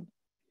Maryland.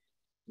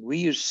 We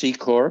use C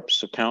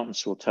Corps.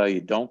 Accountants will tell you,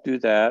 don't do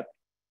that.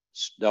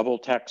 It's double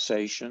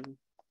taxation.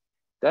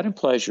 That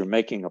implies you're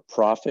making a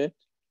profit.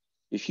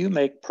 If you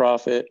make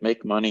profit,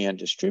 make money and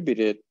distribute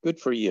it, good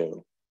for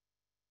you.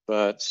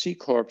 but C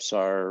Corps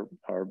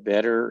are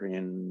better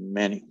in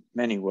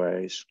many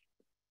ways.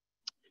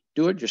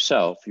 Do it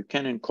yourself. You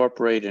can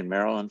incorporate in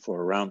Maryland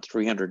for around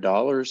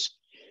 $300.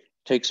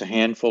 Takes a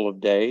handful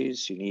of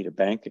days. You need a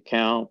bank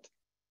account,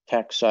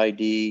 tax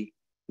ID.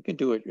 You can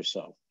do it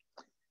yourself.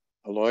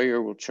 A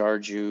lawyer will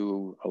charge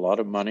you a lot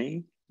of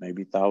money,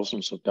 maybe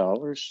thousands of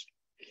dollars.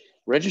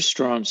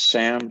 Register on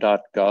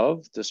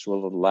sam.gov. This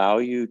will allow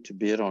you to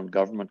bid on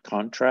government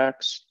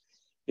contracts.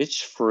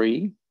 It's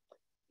free.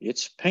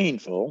 It's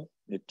painful.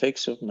 It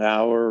takes an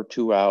hour or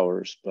 2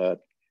 hours, but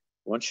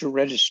once you're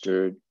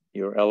registered,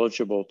 you're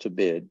eligible to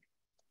bid.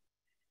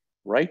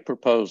 Write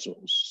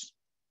proposals.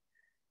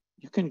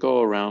 You can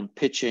go around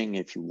pitching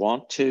if you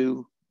want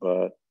to,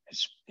 but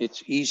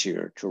it's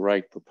easier to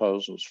write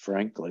proposals,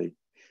 frankly.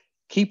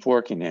 Keep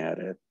working at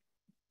it.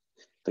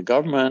 The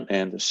government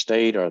and the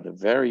state are the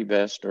very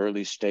best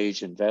early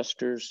stage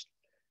investors.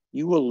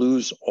 You will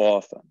lose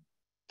often.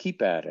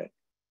 Keep at it.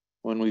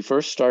 When we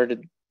first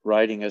started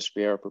writing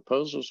SBR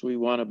proposals, we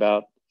won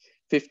about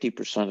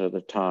 50% of the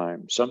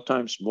time,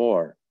 sometimes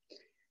more.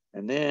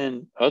 And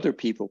then other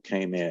people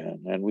came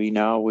in, and we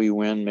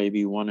win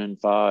maybe 1 in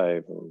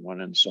 5 or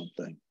 1 in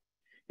something.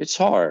 It's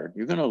hard.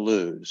 You're going to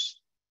lose.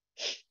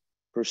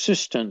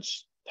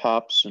 Persistence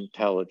tops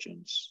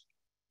intelligence.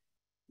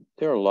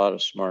 There are a lot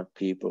of smart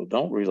people.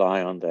 Don't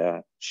rely on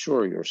that.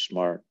 Sure, you're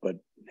smart, but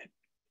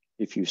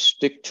if you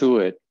stick to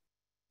it,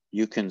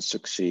 you can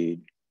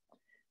succeed.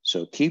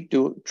 So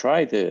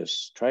try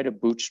this. Try to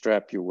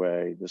bootstrap your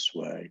way this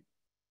way.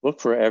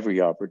 Look for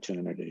every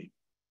opportunity.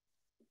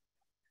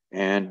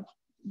 And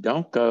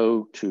don't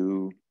go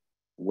to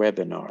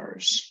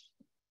webinars.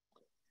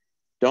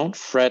 Don't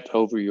fret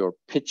over your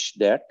pitch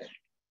deck.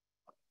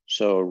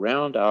 So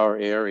around our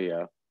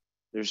area,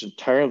 there's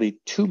entirely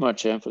too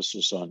much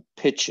emphasis on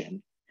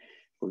pitching.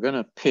 We're going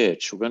to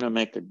pitch. We're going to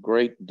make a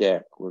great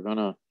deck. We're going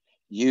to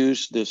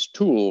use this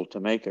tool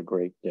to make a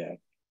great deck.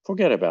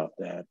 Forget about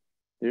that.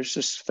 There's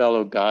this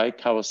fellow Guy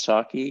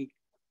Kawasaki,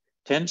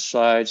 10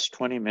 slides,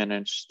 20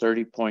 minutes,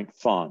 30-point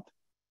font.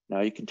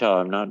 Now you can tell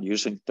I'm not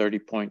using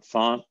 30-point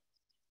font,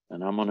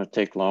 and I'm going to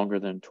take longer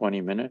than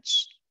 20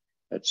 minutes,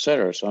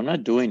 etc. So I'm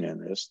not doing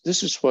this.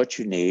 This is what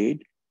you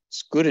need.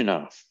 It's good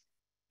enough.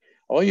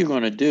 All you're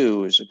going to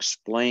do is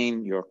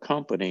explain your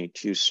company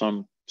to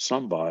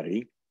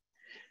somebody.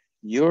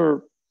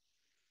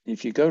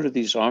 If you go to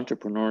these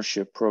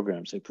entrepreneurship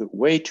programs, they put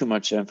way too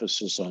much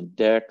emphasis on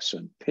decks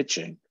and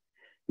pitching.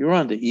 You're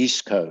on the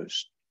East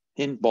Coast,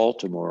 in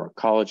Baltimore, or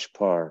College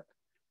Park,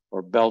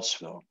 or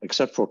Beltsville,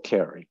 except for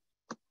Cary.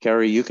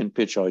 Cary, you can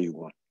pitch all you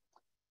want.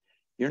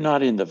 You're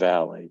not in the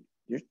Valley.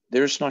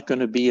 There's not going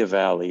to be a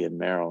Valley in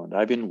Maryland.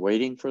 I've been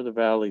waiting for the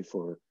Valley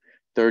for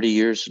 30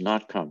 years,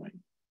 not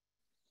coming.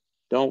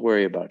 Don't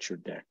worry about your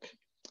deck.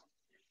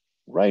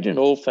 Write an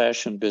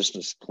old-fashioned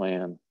business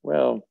plan.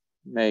 Well,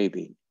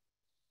 maybe.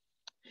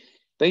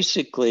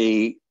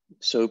 Basically,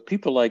 so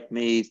people like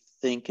me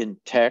think in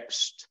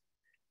text.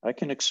 I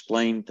can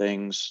explain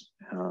things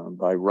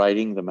by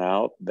writing them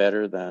out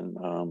better than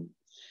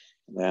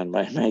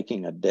by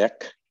making a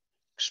deck.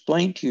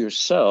 Explain to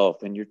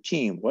yourself and your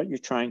team what you're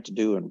trying to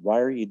do and why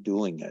are you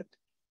doing it.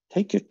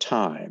 Take your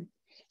time.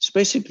 It's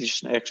basically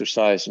just an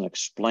exercise in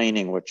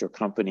explaining what your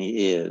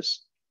company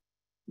is.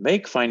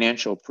 Make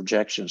financial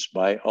projections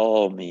by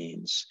all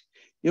means.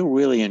 You'll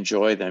really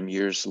enjoy them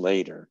years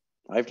later.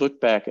 I've looked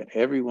back at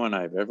every one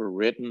I've ever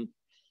written.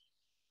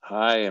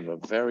 I am a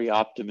very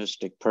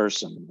optimistic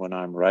person when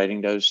I'm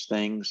writing those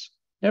things.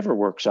 Never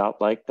works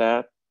out like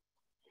that.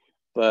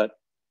 But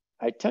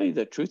I tell you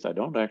the truth, I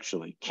don't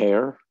actually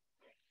care.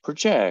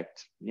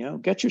 Project,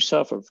 get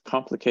yourself a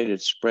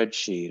complicated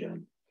spreadsheet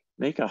and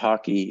make a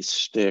hockey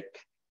stick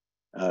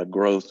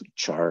growth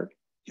chart.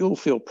 You'll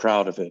feel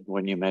proud of it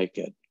when you make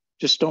it.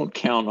 Just don't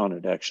count on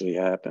it actually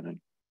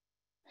happening.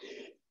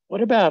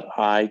 What about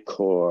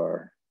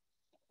I-Corps?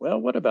 Well,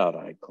 what about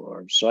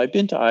I-Corps? So I've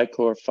been to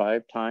I-Corps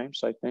 5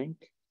 times, I think.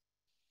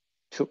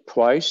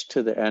 Twice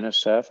to the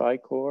NSF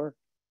I-Corps,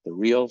 the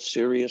real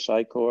serious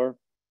I-Corps.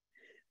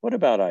 What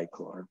about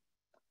I-Corps?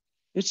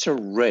 It's a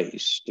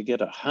race to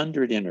get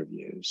 100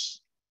 interviews.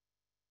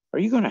 Are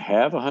you going to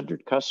have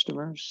 100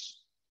 customers?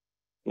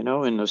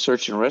 In the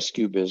search and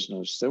rescue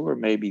business, there were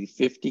maybe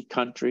 50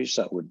 countries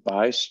that would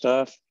buy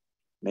stuff,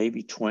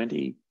 maybe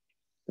 20.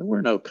 There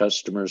were no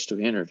customers to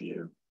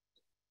interview.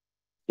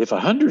 If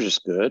 100 is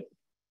good,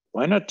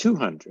 why not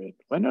 200?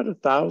 Why not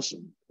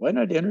 1,000? Why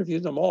not interview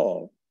them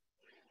all?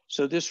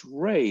 So this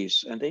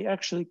race, and they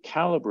actually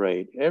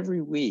calibrate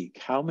every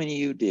week how many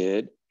you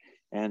did,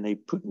 and they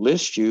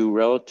list you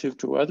relative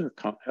to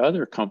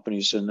other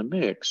companies in the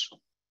mix.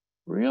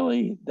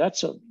 Really,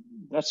 that's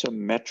a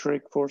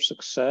metric for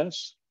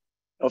success.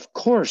 Of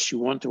course, you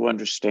want to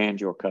understand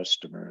your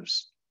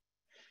customers,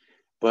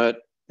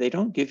 but they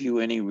don't give you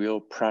any real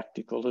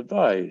practical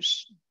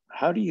advice.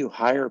 How do you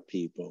hire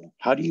people?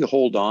 How do you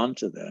hold on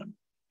to them?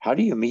 How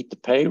do you meet the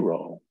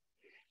payroll?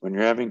 When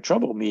you're having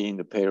trouble meeting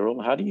the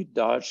payroll, how do you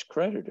dodge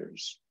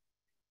creditors?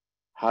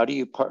 How do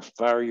you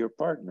fire your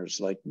partners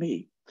like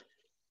me?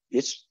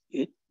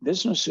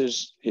 Business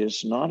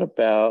is not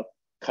about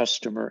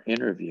customer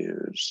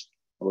interviews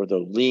or the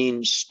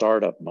lean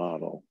startup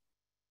model.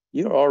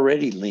 You're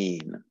already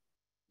lean.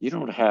 You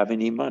don't have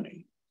any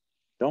money.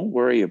 Don't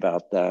worry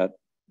about that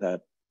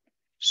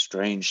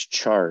strange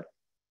chart.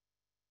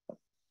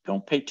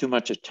 Don't pay too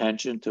much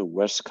attention to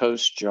West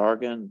Coast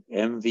jargon,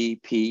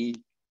 MVP.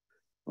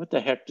 What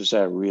the heck does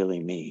that really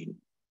mean?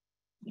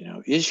 You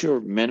know, is your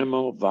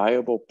minimal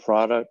viable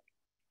product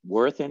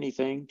worth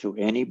anything to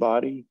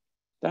anybody?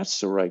 That's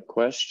the right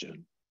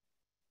question.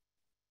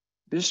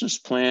 Business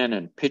plan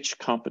and pitch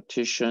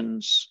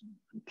competitions,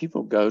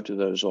 people go to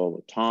those all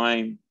the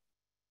time.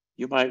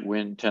 You might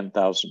win $10,000,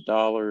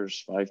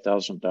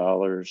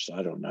 $5,000,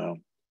 I don't know.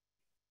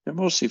 They're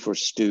mostly for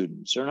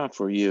students. They're not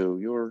for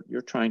you.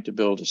 You're trying to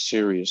build a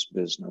serious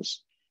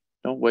business.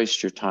 Don't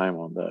waste your time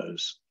on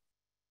those.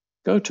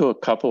 Go to a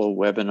couple of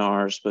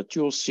webinars, but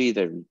you'll see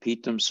they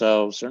repeat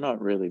themselves. They're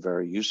not really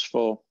very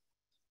useful.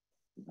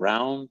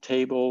 Round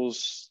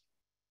tables,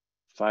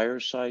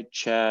 fireside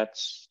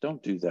chats,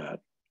 don't do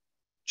that.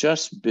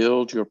 Just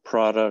build your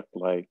product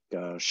like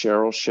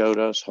Cheryl showed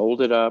us.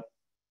 Hold it up,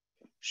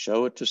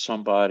 show it to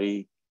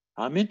somebody.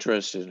 I'm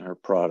interested in her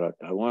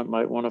product.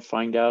 Might want to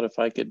find out if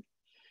I could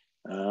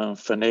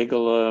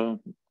finagle a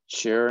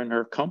share in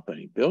her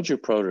company. Build your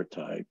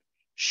prototype,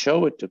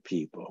 show it to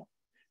people.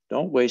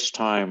 Don't waste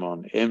time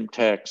on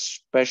MTech's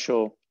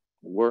special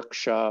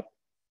workshop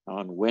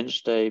on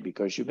Wednesday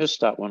because you missed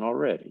that one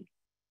already.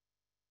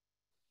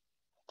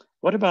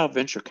 What about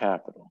venture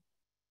capital?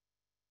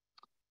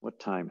 What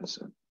time is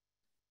it?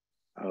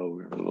 Oh,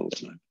 we're a little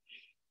time.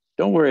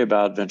 Don't worry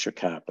about venture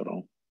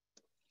capital.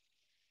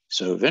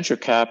 So venture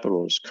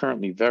capital is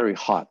currently very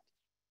hot.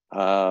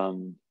 Let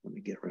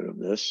me get rid of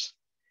this.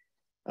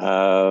 There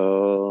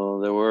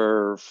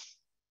were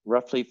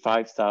roughly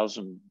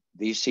 5,000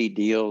 VC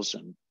deals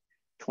in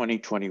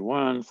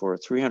 2021 for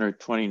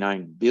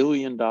 $329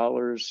 billion.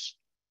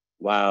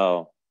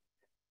 Wow,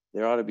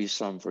 there ought to be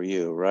some for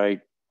you, right?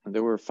 And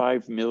there were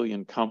 5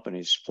 million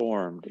companies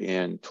formed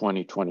in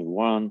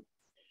 2021,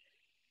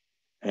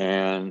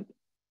 and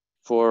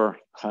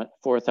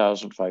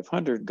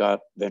 4,500 got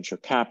venture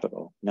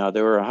capital. Now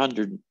there were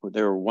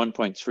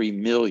 1.3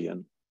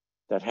 million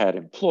that had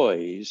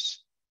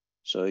employees,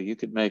 so you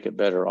could make it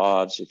better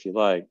odds if you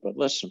like, but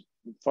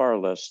far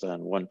less than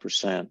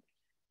 1%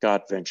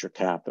 got venture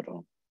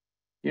capital.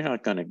 You're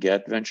not going to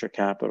get venture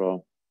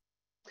capital,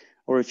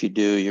 or if you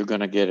do, you're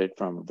going to get it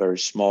from a very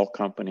small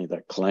company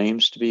that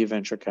claims to be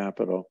venture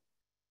capital.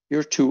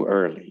 You're too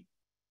early.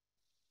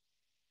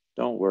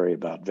 Don't worry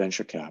about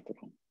venture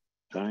capital,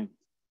 okay?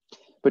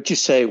 But you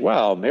say,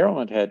 wow,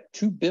 Maryland had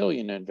 $2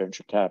 billion in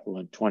venture capital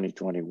in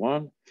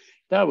 2021.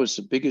 That was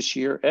the biggest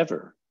year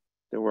ever.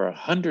 There were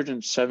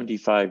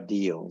 175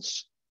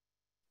 deals.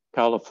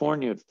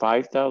 California had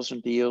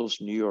 5,000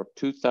 deals, New York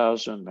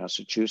 2,000,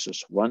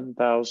 Massachusetts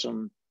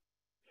 1,000.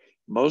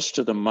 Most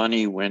of the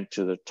money went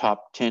to the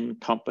top 10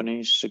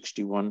 companies,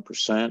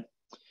 61%.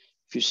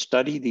 If you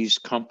study these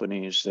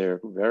companies, they're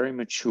very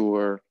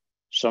mature.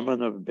 Some of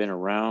them have been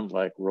around,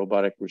 like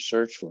robotic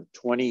research, for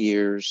 20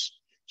 years.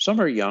 Some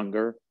are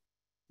younger,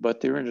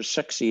 but they're in a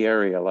sexy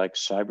area like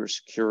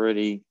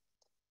cybersecurity.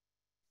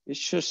 It's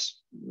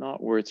just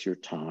not worth your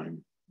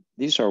time.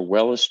 These are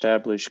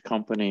well-established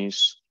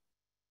companies.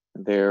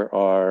 There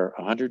are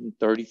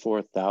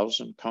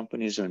 134,000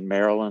 companies in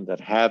Maryland that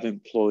have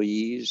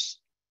employees.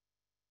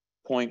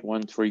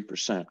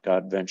 0.13%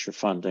 got venture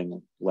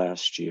funding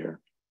last year.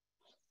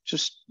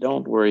 Just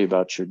don't worry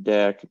about your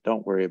deck.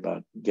 Don't worry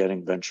about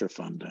getting venture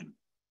funding.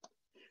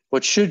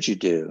 What should you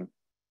do?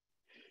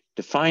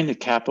 Define the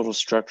capital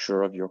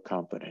structure of your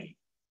company.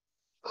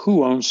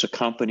 Who owns the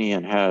company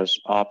and has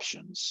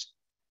options?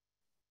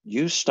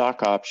 Use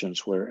stock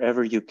options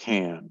wherever you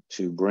can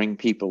to bring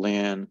people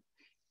in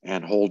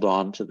and hold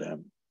on to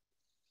them.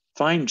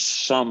 Find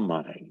some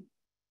money,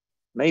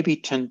 maybe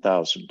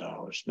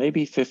 $10,000,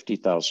 maybe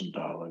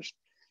 $50,000.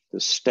 The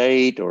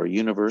state or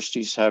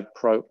universities have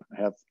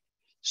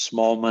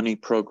small money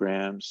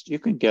programs. You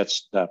can get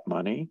that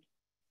money.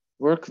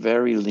 Work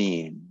very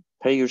lean.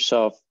 Pay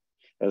yourself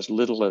as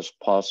little as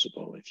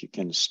possible if you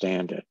can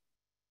stand it.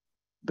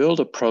 Build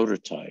a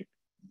prototype.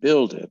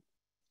 Build it.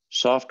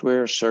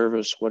 Software,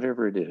 service,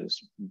 whatever it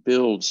is.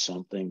 Build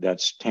something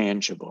that's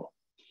tangible.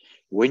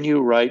 When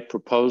you write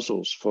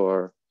proposals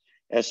for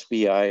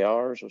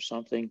SBIRs or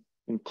something,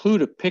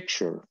 include a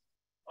picture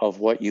of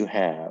what you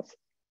have.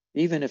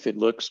 Even if it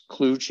looks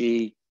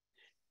kludgy,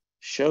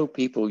 show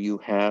people you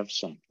have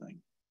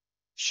something.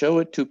 Show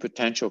it to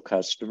potential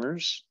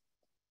customers.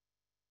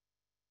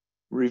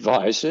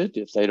 Revise it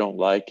if they don't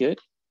like it,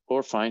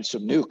 or find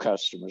some new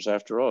customers.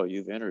 After all,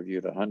 you've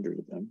interviewed 100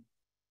 of them.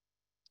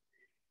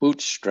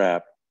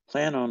 Bootstrap.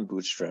 Plan on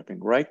bootstrapping.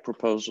 Write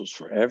proposals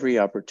for every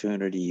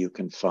opportunity you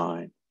can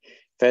find.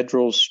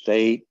 Federal,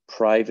 state,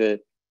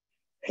 private.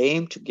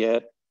 Aim to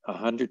get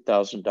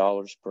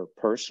 $100,000 per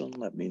person.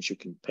 That means you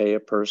can pay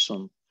a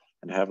person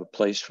and have a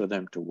place for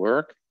them to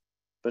work,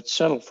 but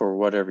settle for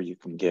whatever you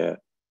can get.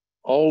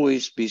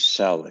 Always be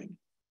selling.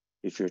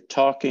 If you're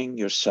talking,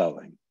 you're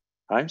selling.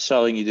 I'm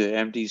selling you the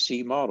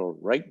MDC model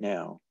right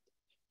now.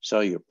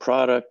 Sell your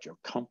product, your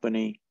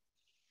company,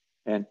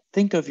 and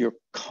think of your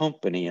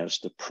company as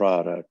the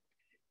product,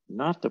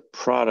 not the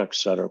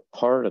products that are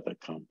part of the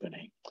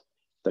company.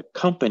 The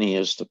company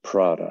is the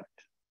product.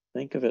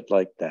 Think of it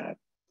like that.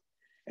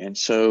 And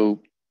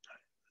so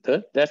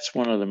that's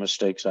one of the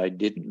mistakes I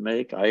didn't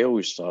make. I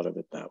always thought of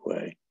it that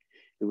way.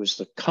 It was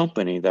the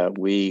company that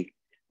we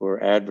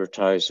were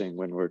advertising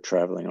when we're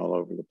traveling all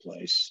over the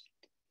place.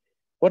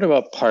 What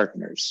about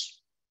partners?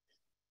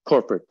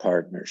 Corporate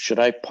partners. Should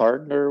I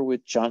partner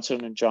with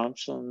Johnson &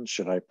 Johnson?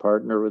 Should I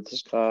partner with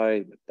this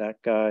guy, with that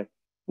guy?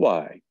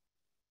 Why?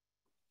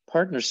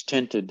 Partners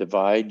tend to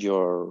divide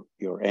your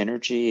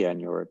energy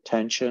and your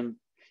attention.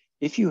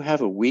 If you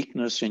have a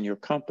weakness in your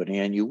company,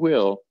 and you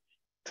will,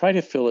 try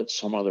to fill it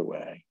some other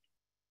way.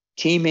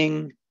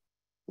 Teaming,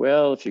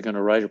 well, if you're going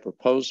to write a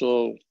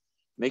proposal,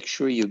 make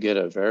sure you get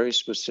a very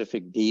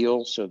specific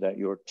deal so that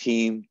your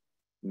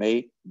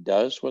teammate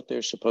does what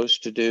they're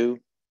supposed to do.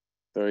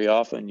 Very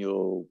often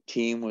you'll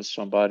team with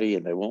somebody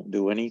and they won't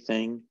do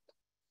anything,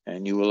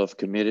 and you will have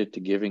committed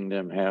to giving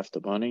them half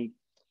the money.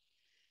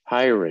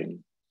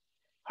 Hiring.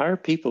 Hire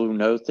people who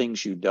know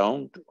things you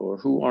don't or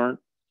who aren't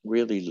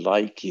really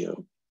like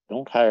you.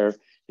 Don't hire,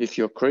 if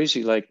you're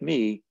crazy like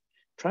me,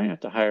 try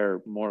not to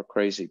hire more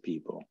crazy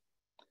people.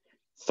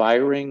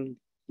 Firing,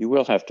 you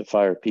will have to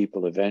fire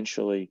people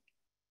eventually.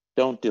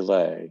 Don't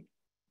delay.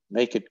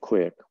 Make it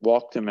quick.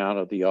 Walk them out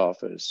of the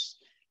office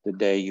the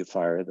day you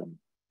fire them.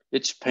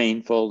 It's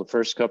painful. The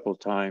first couple of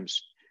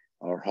times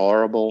are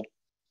horrible,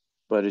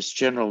 but it's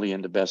generally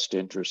in the best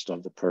interest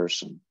of the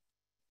person.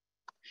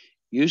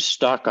 Use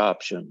stock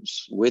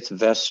options with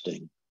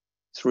vesting,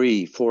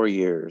 3-4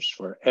 years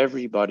for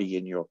everybody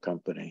in your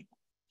company.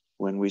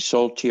 When we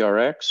sold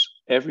TRX,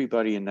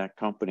 everybody in that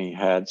company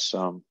had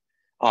some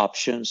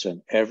options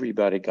and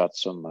everybody got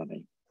some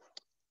money.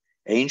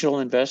 Angel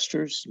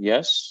investors,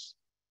 yes,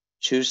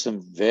 choose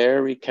them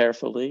very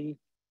carefully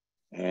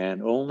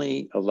and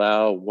only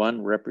allow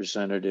one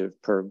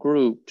representative per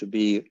group to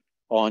be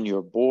on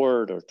your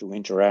board or to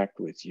interact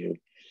with you.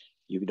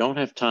 You don't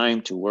have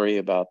time to worry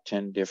about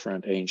 10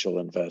 different angel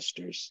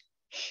investors.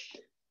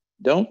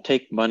 Don't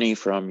take money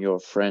from your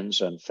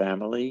friends and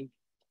family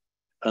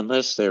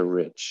unless they're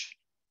rich.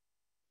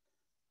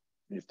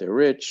 If they're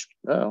rich,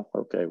 well,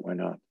 okay, why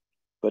not?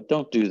 But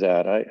don't do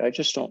that. I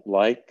just don't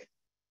like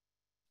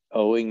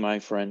owing my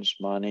friends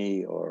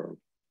money, or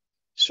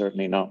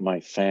certainly not my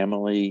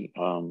family.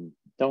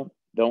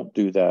 Don't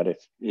do that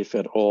if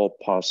at all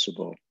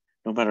possible,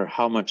 no matter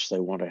how much they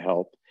want to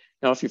help.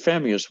 Now, if your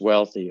family is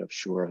wealthy, I'm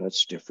sure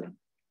that's different.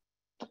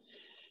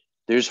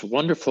 There's a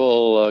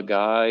wonderful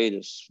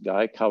this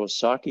guy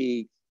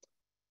Kawasaki,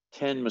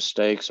 10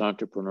 mistakes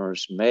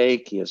entrepreneurs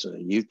make. He has a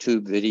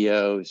YouTube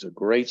video. He's a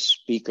great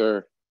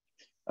speaker.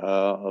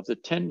 Of the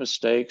 10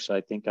 mistakes,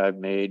 I think I've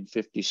made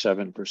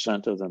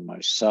 57% of them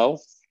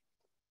myself.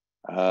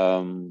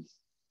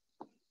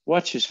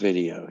 Watch his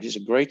video. He's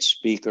a great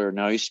speaker.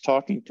 Now he's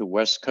talking to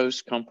West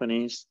Coast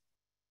companies.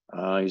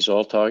 He's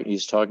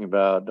talking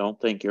about, don't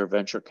think your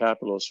venture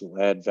capitalists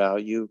will add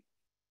value.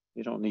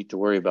 You don't need to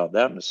worry about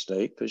that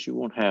mistake because you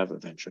won't have a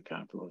venture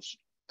capitalist.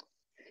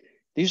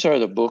 These are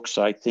the books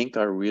I think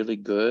are really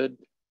good.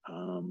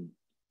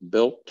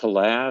 Built to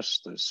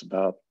Last. It's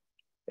about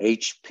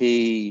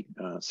HP,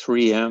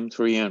 3M.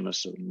 3M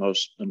is the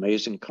most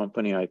amazing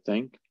company, I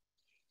think.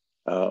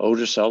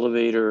 Otis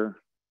Elevator.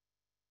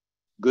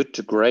 Good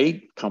to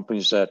Great,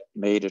 companies that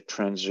made a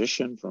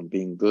transition from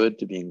being good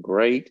to being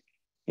great.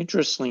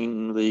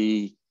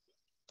 Interestingly,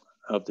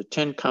 of the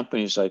 10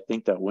 companies I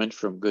think that went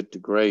from good to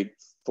great,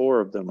 4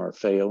 of them are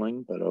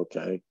failing, but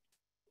okay.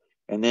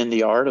 And then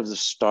The Art of the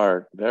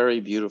Start, very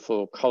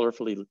beautiful,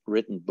 colorfully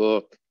written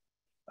book,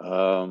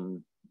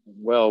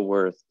 well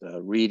worth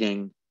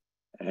reading.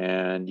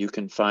 And you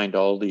can find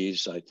all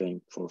these, I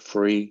think, for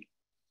free.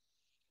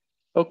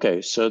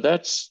 Okay, so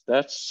that's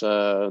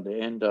the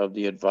end of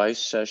the advice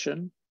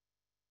session.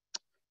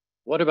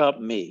 What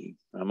about me?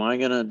 Am I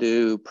going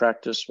to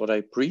practice what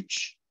I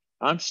preach?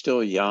 I'm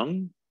still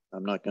young.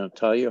 I'm not going to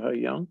tell you how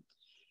young.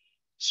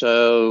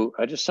 So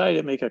I decided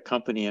to make a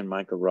company in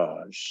my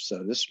garage.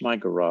 So this is my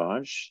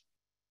garage.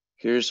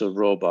 Here's a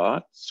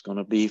robot. It's going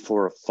to be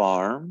for a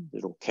farm.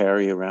 It'll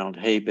carry around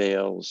hay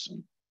bales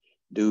and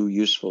do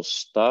useful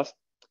stuff.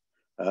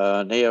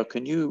 Nao,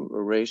 can you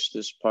erase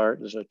this part?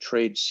 There's a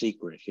trade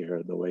secret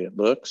here, the way it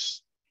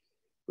looks.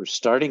 We're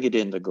starting it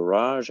in the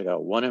garage. I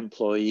got 1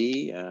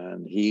 employee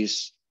and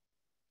he's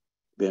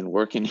been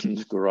working in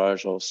the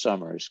garage all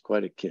summer. He's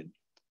quite a kid.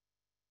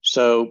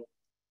 So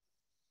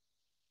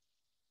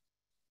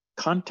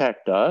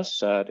contact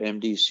us at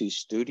MDC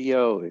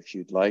Studio if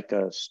you'd like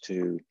us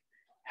to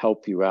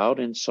help you out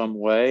in some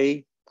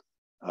way.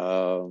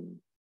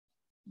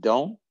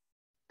 Don't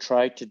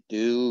try to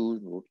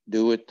do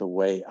it the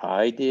way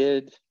I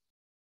did.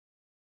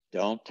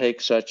 Don't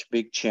take such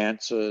big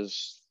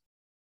chances.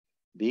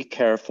 Be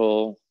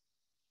careful.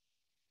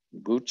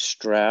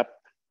 Bootstrap.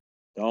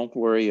 Don't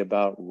worry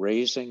about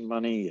raising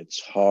money. It's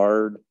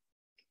hard.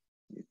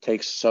 It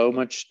takes so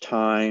much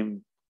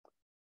time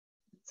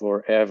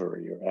forever.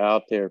 You're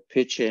out there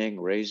pitching,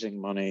 raising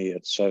money,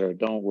 etc.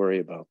 Don't worry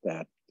about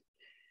that.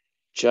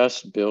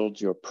 Just build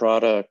your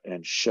product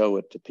and show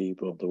it to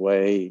people the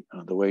way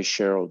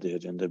Cheryl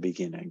did in the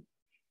beginning.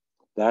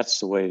 That's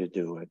the way to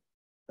do it.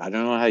 I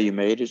don't know how you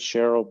made it,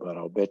 Cheryl, but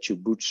I'll bet you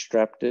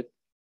bootstrapped it.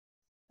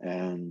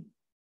 And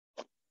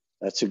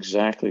that's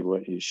exactly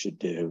what you should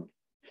do.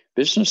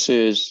 Business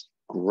is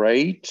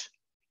great.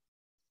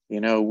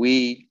 You know,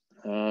 we,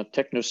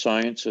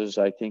 Technosciences,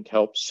 I think,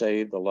 helped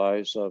save the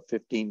lives of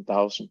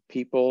 15,000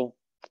 people.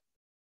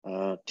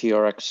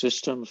 TRX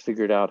Systems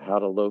figured out how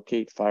to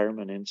locate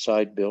firemen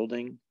inside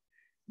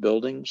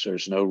buildings.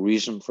 There's no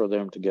reason for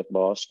them to get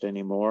lost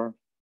anymore.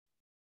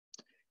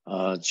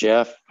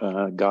 Jeff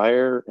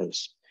Geyer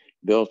has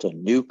built a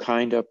new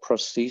kind of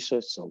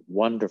prosthesis, a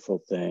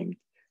wonderful thing.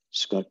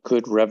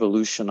 Could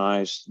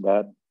revolutionize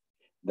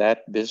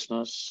that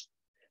business.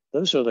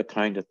 Those are the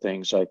kind of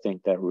things I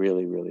think that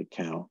really, really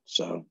count.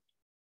 So,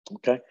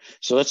 okay.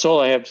 So that's all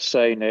I have to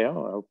say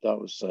now. I hope that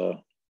was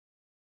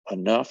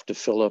enough to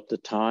fill up the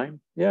time.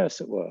 Yes,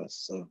 it was.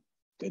 So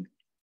good.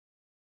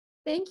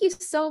 Thank you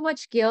so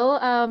much, Gil.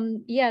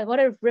 Yeah, what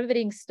a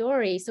riveting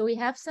story. So we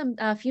have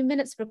a few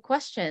minutes for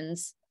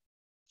questions.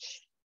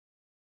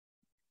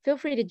 Feel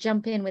free to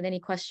jump in with any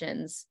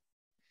questions.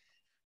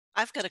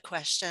 I've got a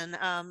question.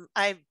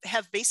 I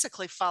have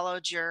basically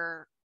followed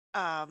your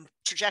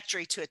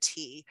trajectory to a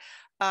T.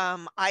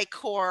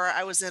 iCore,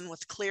 I was in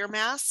with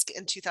ClearMask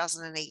in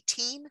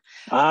 2018.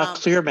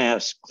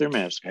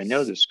 ClearMask. I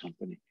know this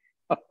company.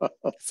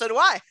 So do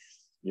I.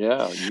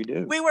 Yeah, you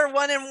do. We were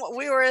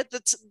we were at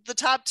the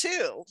top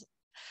two.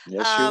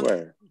 Yes, you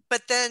were.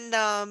 But then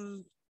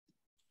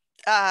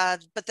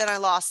I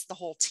lost the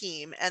whole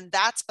team, and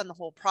that's been the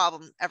whole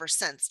problem ever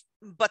since.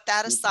 But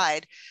that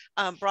aside,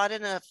 brought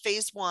in a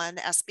phase 1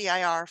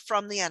 SBIR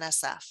from the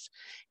NSF,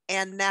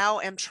 and now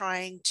am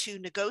trying to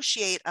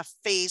negotiate a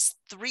phase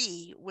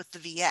 3 with the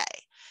VA.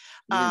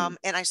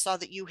 And I saw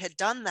that you had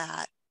done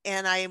that,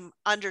 and I'm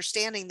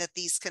understanding that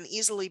these can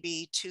easily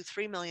be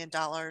 $2-3 million.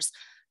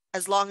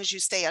 As long as you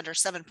stay under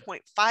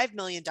 $7.5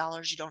 million,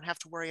 you don't have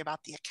to worry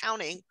about the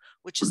accounting,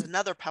 which is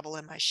another pebble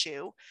in my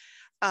shoe.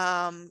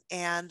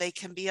 And they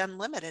can be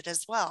unlimited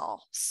as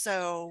well.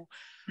 So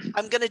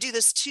I'm going to do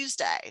this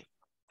Tuesday.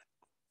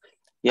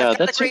 Yeah,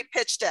 that's a great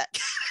pitch deck.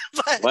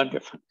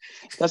 Wonderful.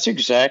 That's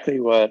exactly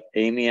what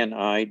Amy and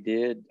I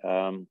did.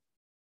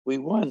 We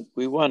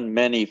won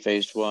many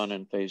phase 1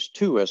 and phase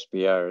 2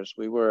 SBRs.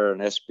 We were an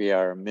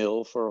SBR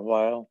mill for a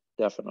while,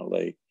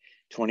 definitely.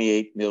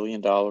 $28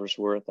 million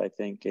worth, I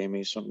think,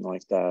 Amy, something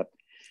like that.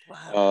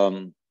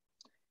 Wow.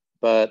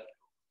 But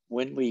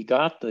when we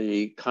got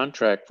the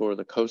contract for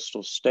the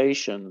coastal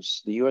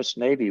stations, the US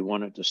Navy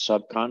wanted to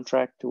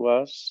subcontract to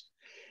us.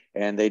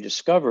 And they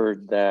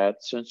discovered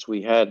that since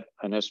we had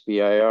an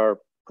SBIR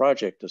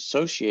project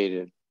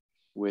associated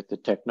with the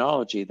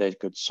technology, they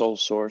could sole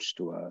source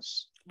to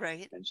us.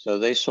 Right. And so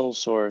they sole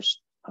sourced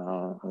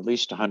at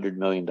least $100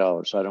 million.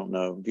 I don't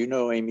know. Do you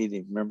know, Amy, do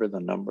you remember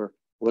the number?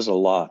 It was a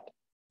lot.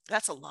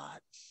 That's a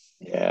lot.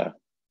 Yeah.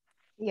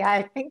 Yeah,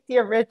 I think the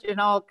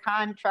original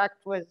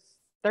contract was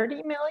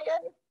 30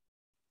 million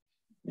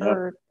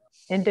for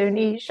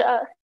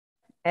Indonesia.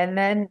 And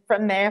then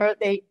from there,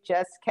 they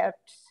just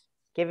kept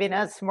giving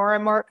us more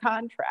and more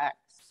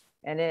contracts.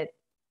 And it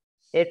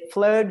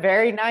flowed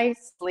very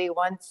nicely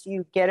once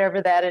you get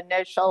over that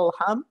initial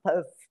hump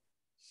of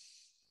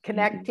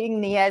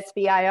connecting the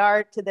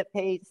SBIR to the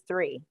phase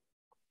 3.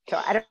 So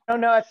I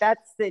don't know if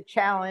that's the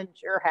challenge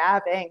you're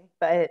having,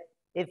 but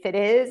if it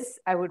is,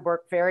 I would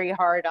work very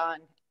hard on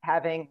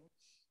having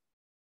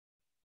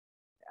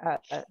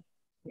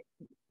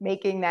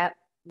making that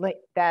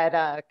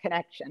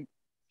connection.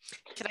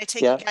 Can I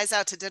take you guys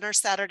out to dinner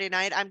Saturday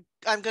night? I'm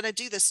going to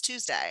do this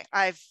Tuesday.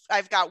 I've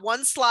got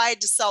one slide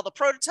to sell the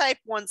prototype,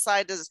 one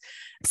slide to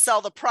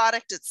sell the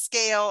product at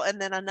scale, and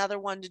then another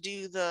one to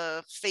do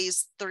the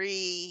phase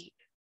 3,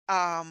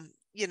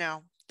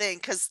 thing.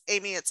 Because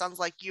Amy, it sounds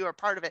like you are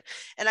part of it,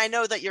 and I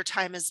know that your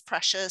time is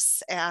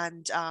precious,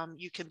 and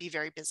you can be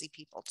very busy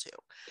people too.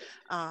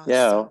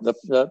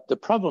 The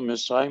problem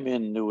is I'm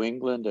in New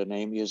England and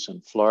Amy is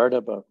in Florida,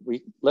 but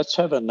let's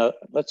have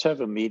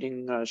a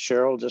meeting,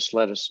 Cheryl. Just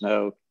let us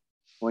know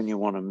when you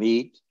want to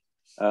meet.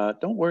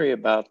 Don't worry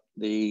about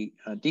the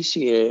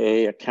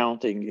DCAA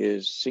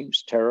accounting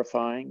seems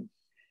terrifying,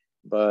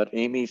 but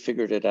Amy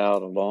figured it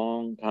out a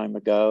long time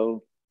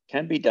ago.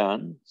 Can be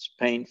done. It's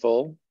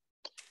painful.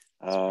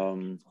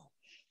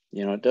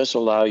 It does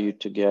allow you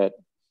to get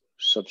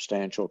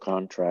substantial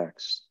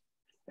contracts,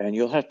 and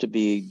you'll have to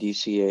be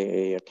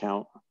DCAA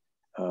account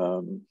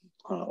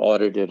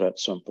audited at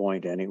some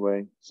point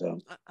anyway. So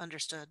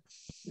understood.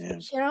 Yeah.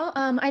 Cheryl,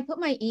 I put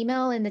my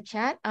email in the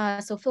chat,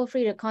 so feel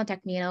free to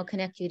contact me and I'll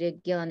connect you to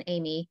Gil and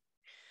Amy.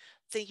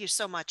 Thank you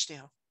so much,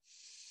 Neil.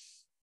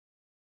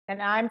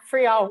 And I'm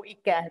free all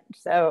weekend,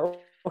 so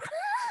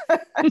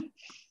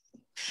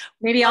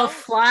maybe I'll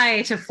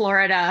fly to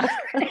Florida.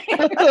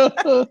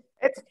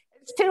 It's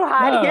too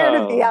hot here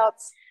to be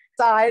outside.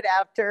 outside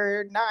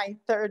after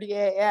 9:30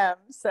 a.m.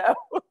 So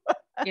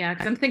yeah,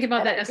 because I'm thinking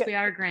about that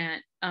SBIR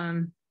grant.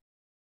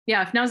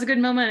 Yeah, if now's a good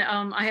moment,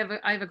 I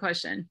have a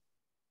question.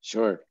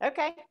 Sure.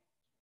 Okay.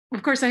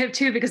 Of course, I have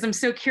two, because I'm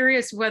so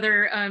curious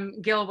whether,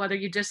 Gil, whether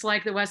you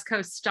dislike the West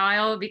Coast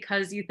style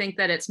because you think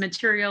that it's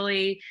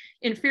materially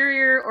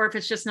inferior, or if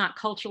it's just not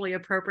culturally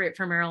appropriate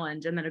for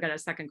Maryland. And then I've got a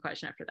second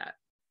question after that.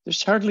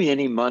 There's hardly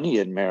any money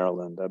in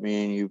Maryland. I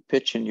mean, you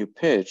pitch and you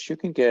pitch. You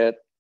can get,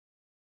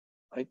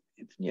 like,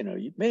 you know,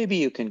 maybe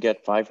you can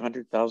get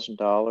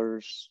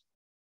 $500,000.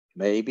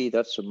 Maybe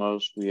that's the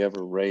most we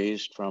ever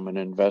raised from an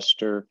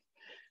investor.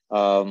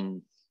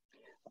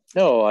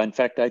 No, in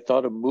fact, I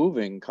thought of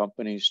moving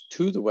companies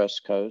to the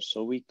West Coast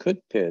so we could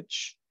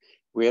pitch.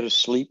 We had a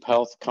sleep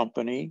health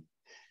company.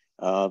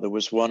 There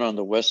was one on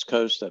the West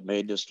Coast that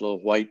made this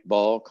little white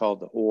ball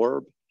called the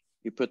Orb.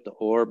 You put the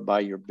Orb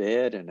by your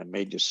bed and it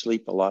made you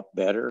sleep a lot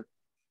better.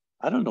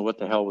 I don't know what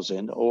the hell was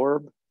in the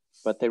Orb,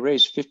 but they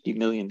raised $50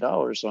 million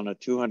on a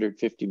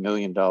 $250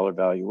 million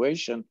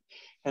valuation,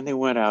 and they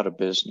went out of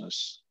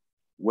business.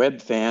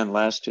 Webvan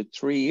lasted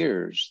 3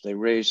 years. They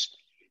raised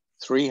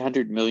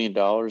 $300 million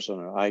on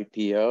an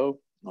IPO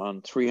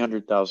on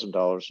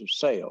 $300,000 of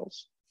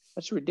sales.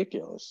 That's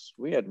ridiculous.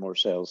 We had more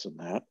sales than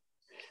that.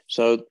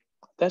 So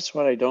that's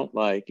what I don't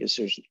like, is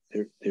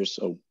there's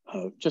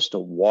just a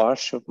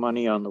wash of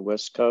money on the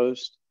West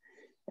Coast,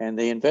 and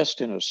they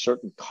invest in a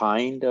certain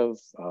kind of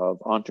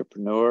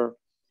entrepreneur,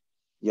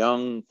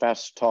 young,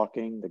 fast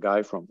talking. The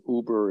guy from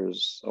Uber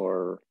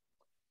or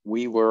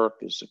WeWork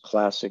is a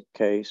classic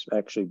case.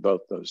 Actually,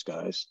 both those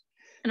guys.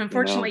 And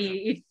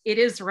unfortunately, it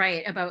is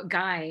right about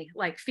Guy.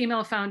 Like,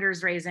 female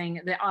founders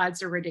raising, the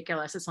odds are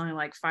ridiculous. It's only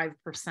like 5%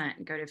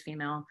 go to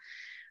female.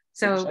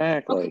 So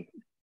exactly. Okay.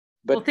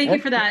 But well, thank you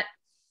for that.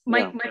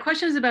 My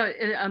question is about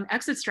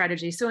exit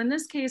strategy. So in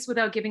this case,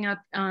 without giving up,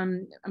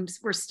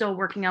 we're still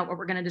working out what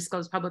we're going to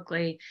disclose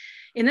publicly.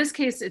 In this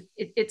case,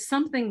 it's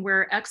something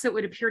where exit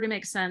would appear to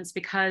make sense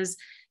because,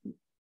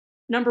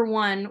 number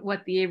one,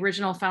 what the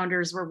original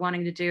founders were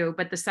wanting to do.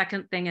 But the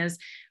second thing is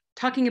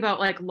talking about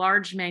like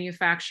large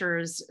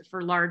manufacturers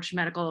for large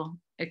medical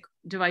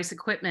device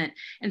equipment.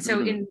 And so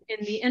in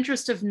the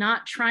interest of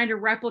not trying to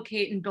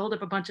replicate and build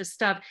up a bunch of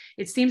stuff,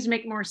 it seems to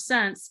make more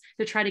sense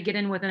to try to get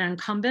in with an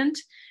incumbent,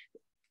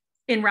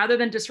 and rather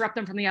than disrupt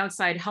them from the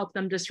outside, help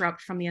them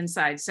disrupt from the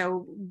inside.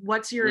 So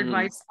what's your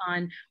advice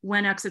on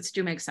when exits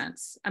do make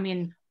sense? I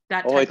mean,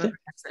 that type of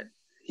exit.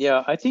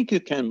 Yeah, I think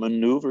you can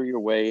maneuver your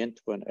way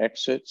into an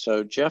exit.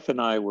 So Jeff and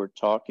I were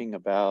talking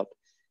about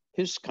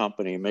his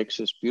company makes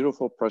this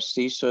beautiful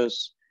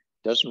prosthesis,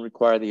 doesn't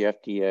require the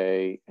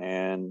FDA,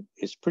 and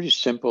it's pretty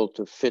simple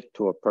to fit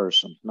to a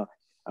person. No,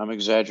 I'm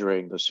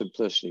exaggerating the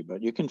simplicity,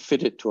 but you can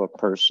fit it to a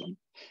person.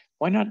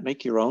 Why not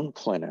make your own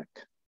clinic?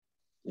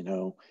 You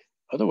know,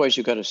 otherwise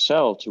you got to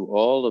sell to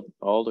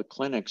all the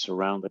clinics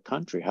around the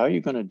country. How are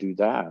you going to do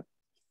that?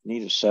 You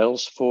need a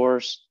sales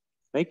force.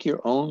 Make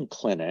your own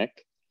clinic,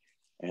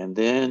 and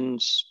then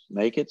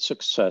make it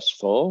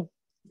successful,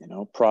 you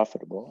know,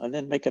 profitable, and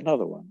then make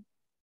another one.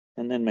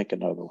 And then make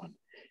another one.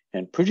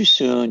 And pretty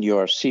soon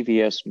your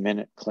CVS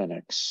Minute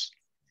clinics.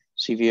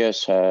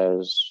 CVS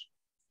has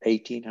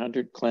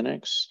 1,800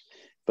 clinics,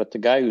 but the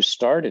guy who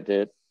started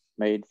it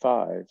made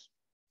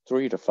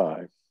 3 to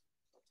 5.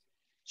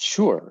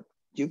 Sure,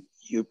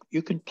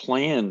 you can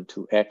plan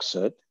to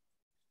exit.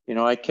 You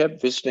know, I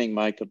kept visiting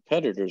my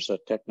competitors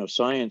at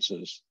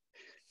Technosciences.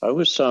 I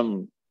was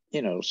some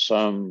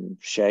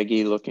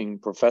shaggy looking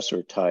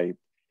professor type.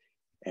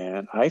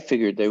 And I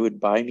figured they would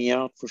buy me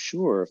out for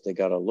sure if they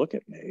got a look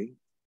at me.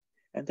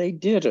 And they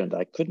didn't.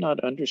 I could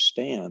not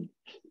understand.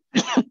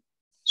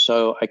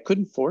 So I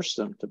couldn't force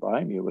them to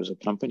buy me. It was a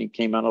company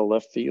came out of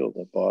left field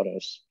that bought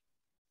us.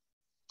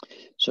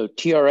 So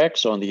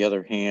TRX, on the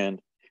other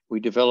hand,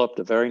 we developed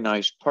a very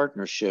nice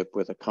partnership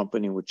with a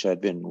company which had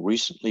been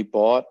recently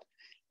bought.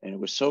 And it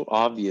was so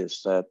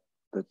obvious that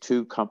the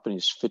two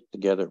companies fit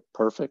together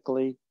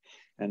perfectly,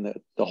 and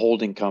the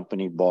holding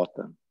company bought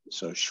them.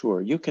 So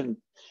sure, you can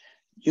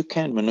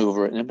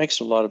maneuver it, and it makes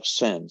a lot of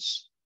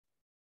sense.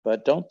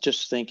 But don't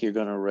just think you're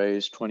going to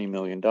raise $20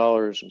 million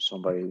and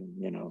somebody,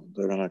 you know,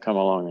 they're going to come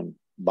along and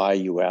buy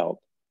you out.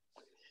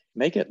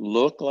 Make it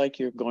look like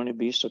you're going to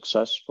be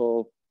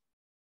successful,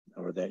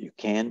 or that you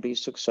can be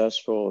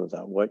successful, or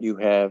that what you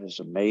have is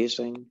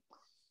amazing.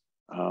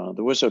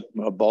 There was a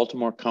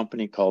Baltimore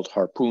company called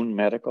Harpoon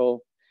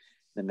Medical.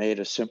 They made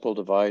a simple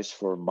device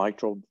for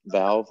mitral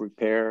valve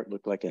repair. It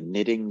looked like a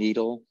knitting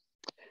needle.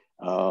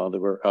 There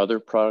were other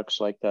products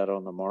like that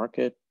on the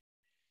market,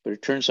 but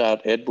it turns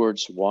out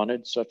Edwards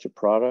wanted such a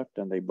product,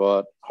 and they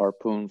bought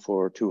Harpoon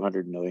for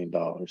 $200 million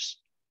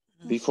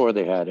before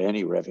they had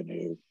any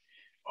revenue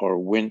or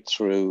went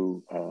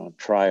through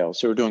trials.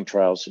 They were doing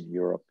trials in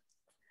Europe.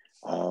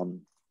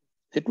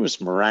 It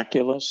was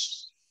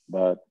miraculous,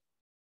 but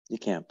you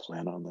can't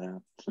plan on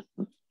that,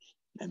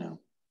 you know.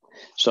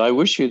 So I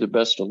wish you the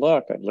best of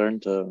luck. I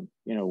learned to,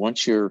 you know,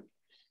 once you're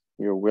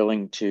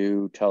willing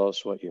to tell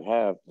us what you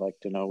have, I'd like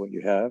to know what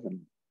you have,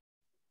 and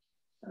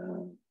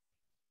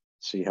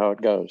see how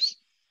it goes.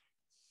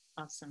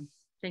 Awesome.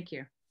 Thank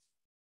you.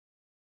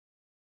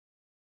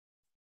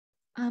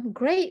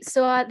 Great.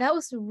 So that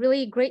was a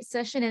really great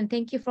session, and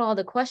thank you for all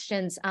the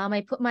questions.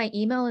 I put my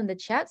email in the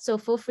chat, so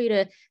feel free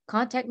to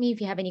contact me if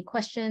you have any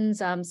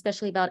questions,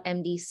 especially about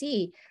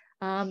MDC.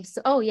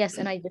 Oh yes,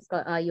 and I just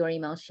got your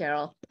email,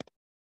 Cheryl.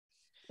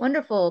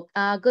 Wonderful.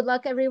 Good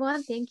luck,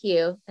 everyone. Thank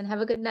you, and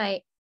have a good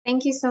night.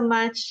 Thank you so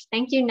much.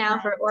 Thank you now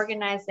for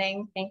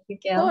organizing. Thank you,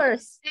 Gil. Of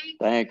course.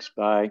 Thanks.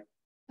 Bye.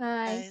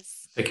 Bye.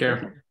 Guys. Take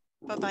care.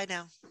 Bye-bye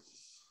now.